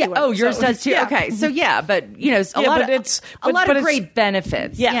that. Anyway, yours does too. Yeah. Okay, so but a lot of great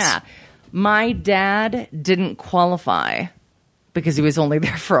benefits. Yes. Yeah. My dad didn't qualify because he was only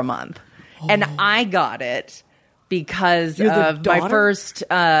there for a month. Oh. And I got it because of my first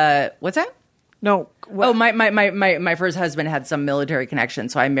what's that? No. What? Oh, my first husband had some military connection,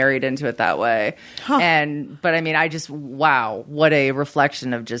 so I married into it that way. Huh. But I mean, wow, what a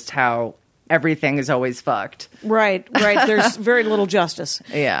reflection of just how everything is always fucked. Right. There's very little justice.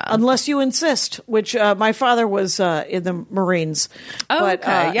 Yeah. Unless you insist, which my father was in the Marines. Oh, but,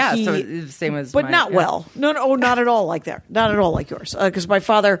 okay. Yeah, so the same as but not well. No, not at all like that. Not at all like yours. Because my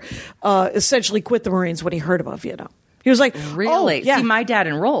father essentially quit the Marines when he heard about Vietnam. He was like, really? Oh, yeah. See, my dad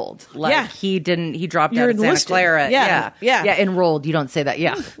enrolled. He dropped out of Santa Clara. Yeah. Enrolled. You don't say that.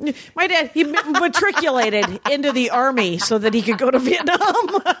 Yeah. My dad, he matriculated into the Army so that he could go to Vietnam.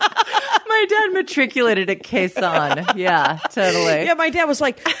 My dad matriculated at Quezon. Yeah, totally. Yeah, my dad was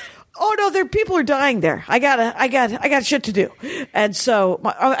like, oh no, people are dying there. I got shit to do. And so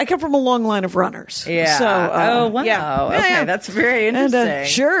I come from a long line of runners. Yeah. So, oh wow. Yeah. Okay, that's very interesting. And,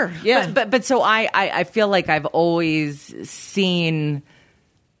 sure. Yeah. But so I feel like I've always seen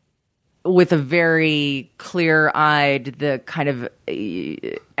with a very clear-eyed the kind of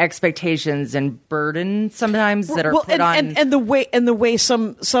expectations and burden sometimes that are put on, and the way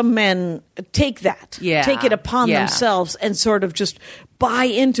some men take that, take it upon themselves and sort of just buy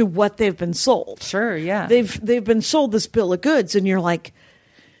into what they've been sold. Sure, yeah, they've been sold this bill of goods, and you're like,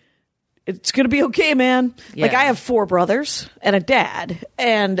 It's going to be okay, man. Yeah. Like, I have 4 brothers and a dad.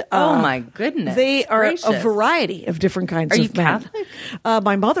 And oh, my goodness. They are gracious. a variety of different kinds Are of you men. Catholic?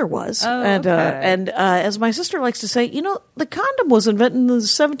 My mother was. Oh, and okay. as my sister likes to say, the condom was invented in the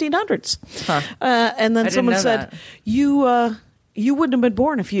 1700s. Huh. And then I didn't someone know said, that. you wouldn't have been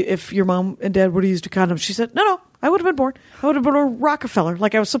born if your mom and dad would have used a condom. She said, no, I would have been born. I would have been a Rockefeller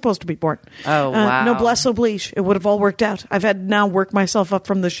like I was supposed to be born. Oh, wow. Noblesse oblige. It would have all worked out. I've had now worked myself up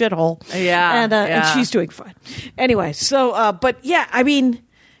from the shithole. Yeah, And she's doing fine. Anyway, so, but yeah, I mean,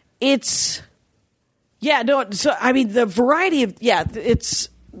 it's, yeah, no, so, I mean, the variety of, yeah, it's,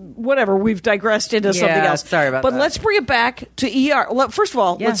 whatever, we've digressed into something else. Sorry about but that. let's bring it back to ER. First of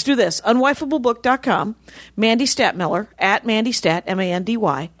all, let's do this. Unwifeablebook.com, Mandy Stadtmiller, at Mandy Stadt, Mandy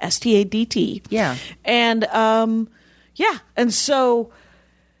Stadt. Yeah. And, yeah. And so,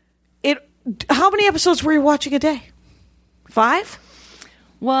 how many episodes were you watching a day? 5?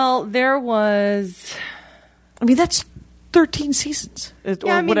 Well, there was... I mean, that's 13 seasons.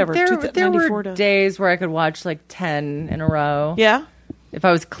 Or whatever. There were days where I could watch like 10 in a row. Yeah. If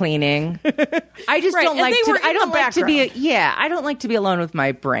I was cleaning. I just Right, don't and like they to were in I don't the like to be background. I don't like to be alone with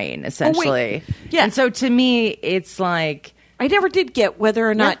my brain, essentially. Yeah. And so to me it's like I never did get whether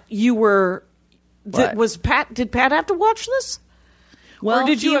or not you were... What? Did Pat have to watch this? well, or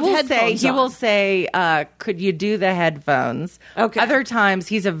did you have headphones he on? will say, could you do the headphones? Okay. Other times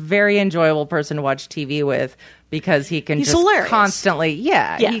he's a very enjoyable person to watch TV with because he can He's just hilarious. constantly he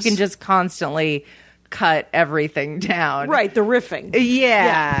Yes. can just constantly cut everything down. Right, the riffing.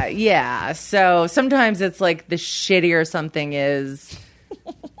 Yeah. So sometimes it's like the shittier something is,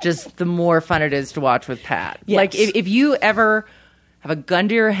 just the more fun it is to watch with Pat. Yes. Like if you ever have a gun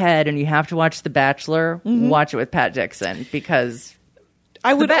to your head and you have to watch The Bachelor, watch it with Pat Dixon because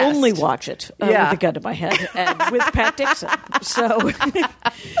I would best. only watch it with a gun to my head and with Pat Dixon. So,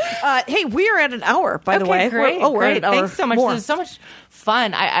 hey, we are at an hour, by the way. Great, we're at great. an hour. Thanks so much. More. This is so much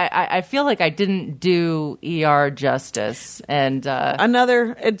fun. I feel like I didn't do ER justice, and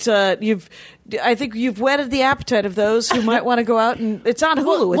Another, I think you've whetted the appetite of those who might want to go out and it's on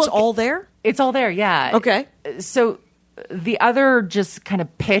Hulu. It's all there. it's all there. Yeah. Okay. So the other just kind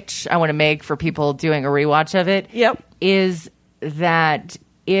of pitch I want to make for people doing a rewatch of it is that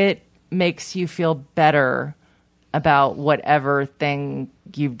it makes you feel better about whatever thing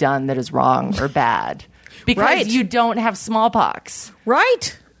you've done that is wrong or bad. Because Right. you don't have smallpox.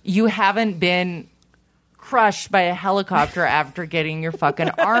 Right. You haven't been crushed by a helicopter after getting your fucking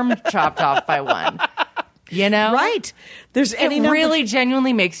arm chopped off by one. You know? Right. There's any It number. really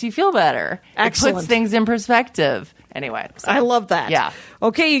genuinely makes you feel better. It Excellent. puts things in perspective. Anyway. So. I love that. Yeah.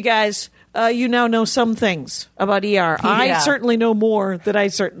 Okay, you guys. You now know some things about ER. I Yeah. certainly know more that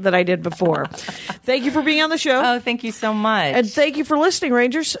I did before. Thank you for being on the show. Oh, thank you so much. And thank you for listening,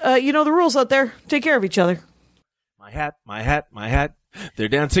 Rangers. You know the rules out there. Take care of each other. My hat, my hat, my hat. They're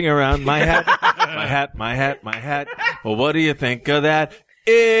dancing around my hat. My hat, my hat, my hat. Well, what do you think of that?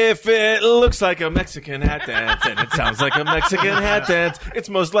 If it looks like a Mexican hat dance and it sounds like a Mexican hat dance, it's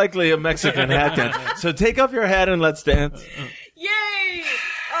most likely a Mexican hat dance. So take off your hat and let's dance. Yay!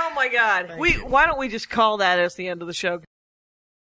 Oh my God. Why don't we just call that as the end of the show?